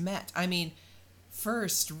first met, I mean,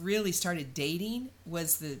 first really started dating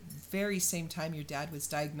was the very same time your dad was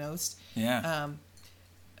diagnosed. Yeah.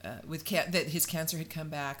 That his cancer had come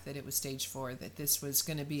back, that it was stage 4, that this was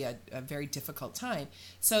going to be a very difficult time.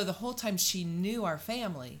 So the whole time she knew our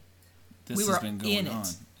family, we were in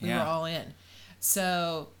it. We were all in.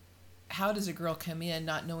 So how does a girl come in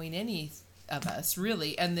not knowing any of us,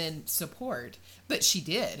 really, and then support? But she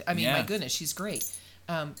did. I mean, my goodness, she's great.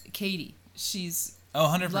 Katie, she's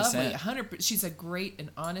 100%. lovely. 100%. She's a great and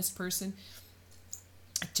honest person.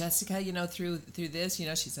 Jessica, you know, through this, you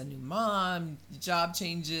know, she's a new mom, job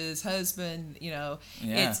changes, husband, you know.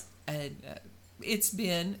 Yeah. It's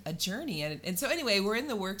been a journey, and so anyway, we're in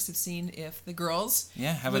the works of seeing if the girls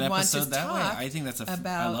have an episode that way. I think that's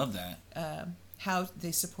I love that. How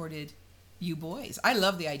they supported you boys. I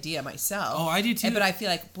love the idea myself. Oh, I do too. But I feel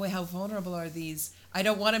like, boy, how vulnerable are these? I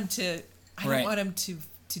don't want them to. I don't want them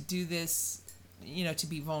to do this, you know, to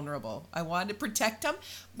be vulnerable. I want to protect them,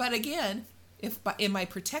 but again, if in my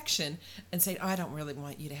protection and saying, I don't really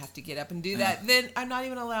want you to have to get up and do that, then I'm not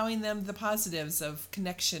even allowing them the positives of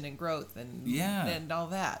connection and growth and all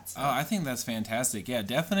that. So. Oh, I think that's fantastic. Yeah,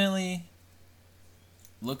 definitely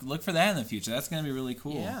look for that in the future. That's going to be really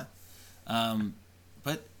cool. Yeah.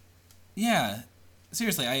 But yeah,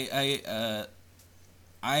 seriously, I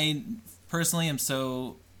personally am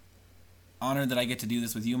so honored that I get to do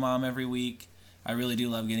this with you, Mom, every week. I really do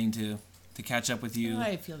love getting to catch up with you.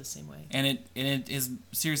 I feel the same way. And it is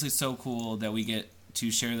seriously so cool that we get to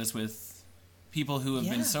share this with people who have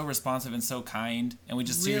been so responsive and so kind, and we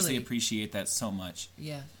just seriously appreciate that so much.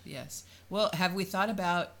 Yeah, yes. Well, have we thought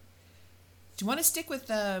about, do you want to stick with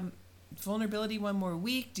vulnerability one more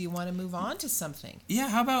week? Do you want to move on to something? Yeah,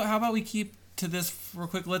 how about we keep to this real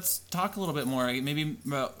quick? Let's talk a little bit more, maybe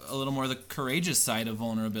about a little more of the courageous side of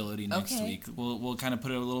vulnerability next week. We'll kind of put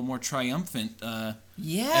a little more triumphant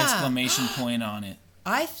exclamation point on it.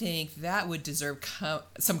 I think that would deserve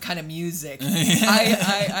some kind of music.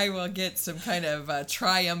 I will get some kind of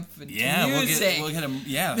triumphant music. We'll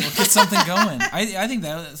get something going. I think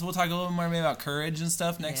that. So we'll talk a little more maybe about courage and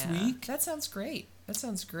stuff next week. That sounds great.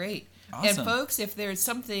 Awesome. And folks, if there's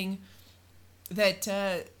something that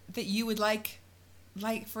you would like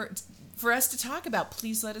for us to talk about,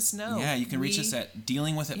 please let us know. Yeah, you can reach us at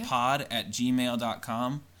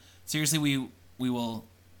dealingwithitpod@gmail.com. Seriously,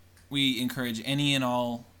 we encourage any and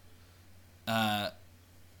all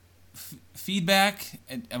feedback.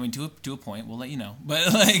 I mean, to a point, we'll let you know.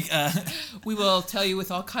 But we will tell you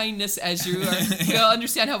with all kindness as you are. We'll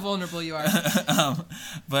understand how vulnerable you are.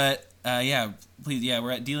 Please,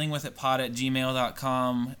 we're at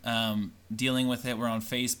dealingwithitpod@gmail.com. Dealing with it, we're on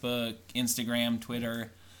Facebook, Instagram,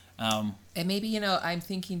 Twitter. And maybe, I'm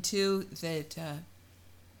thinking too that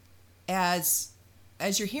as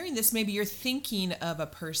you're hearing this, maybe you're thinking of a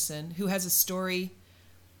person who has a story.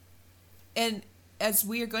 And as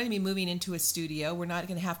we are going to be moving into a studio, we're not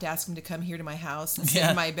going to have to ask them to come here to my house and sit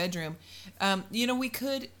in my bedroom. We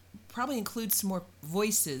could probably include some more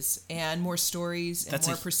voices and more stories and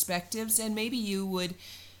more perspectives. And maybe you would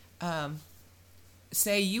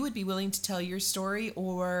say you would be willing to tell your story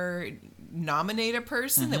or nominate a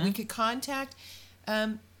person that we could contact,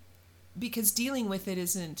 because dealing with it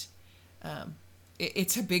isn't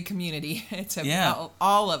it's a big community. It's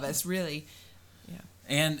all of us, really.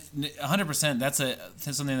 And 100%, that's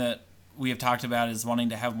something that we have talked about, is wanting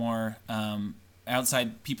to have more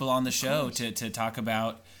outside people on the show to talk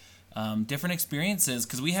about different experiences,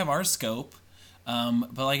 because we have our scope.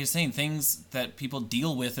 But like you're saying, things that people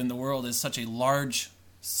deal with in the world is such a large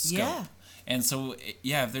scope. Yeah. And so,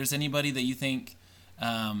 if there's anybody that you think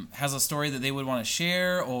has a story that they would want to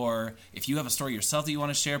share, or if you have a story yourself that you want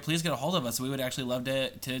to share, please get a hold of us. We would actually love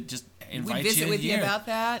to just invite you. We'd visit with you about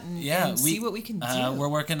that and see what we can do. We're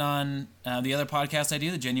working on the other podcast I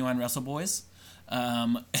do, the Genuine Wrestle Boys.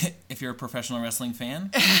 If you're a professional wrestling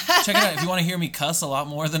fan, check it out. If you want to hear me cuss a lot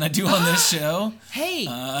more than I do on this show, hey,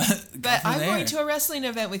 but I'm going to a wrestling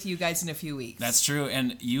event with you guys in a few weeks. That's true,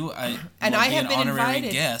 and I have been honorary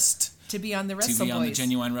invited guest to be on the Wrestle Boys. To be on the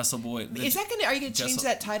Genuine Wrestle Boy. Are you going to change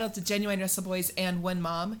that title to Genuine Wrestle Boys and One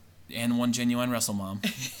Mom? And One Genuine Wrestle Mom.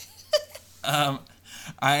 But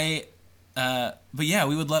yeah,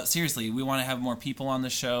 we would love, seriously, we want to have more people on the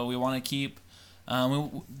show. We want to keep,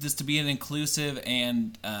 just to be an inclusive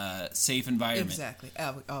and safe environment. Exactly.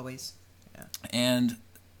 Always. Yeah. And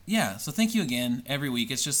yeah, so thank you again every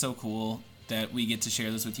week. It's just so cool that we get to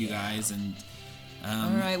share this with you guys. And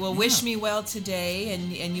all right, well, wish me well today,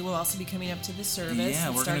 and you will also be coming up to the service. Yeah,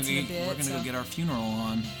 we're gonna go get our funeral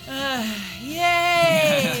on.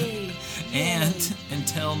 Yay! And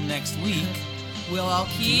until next week, we'll all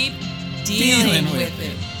keep dealing with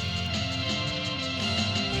it.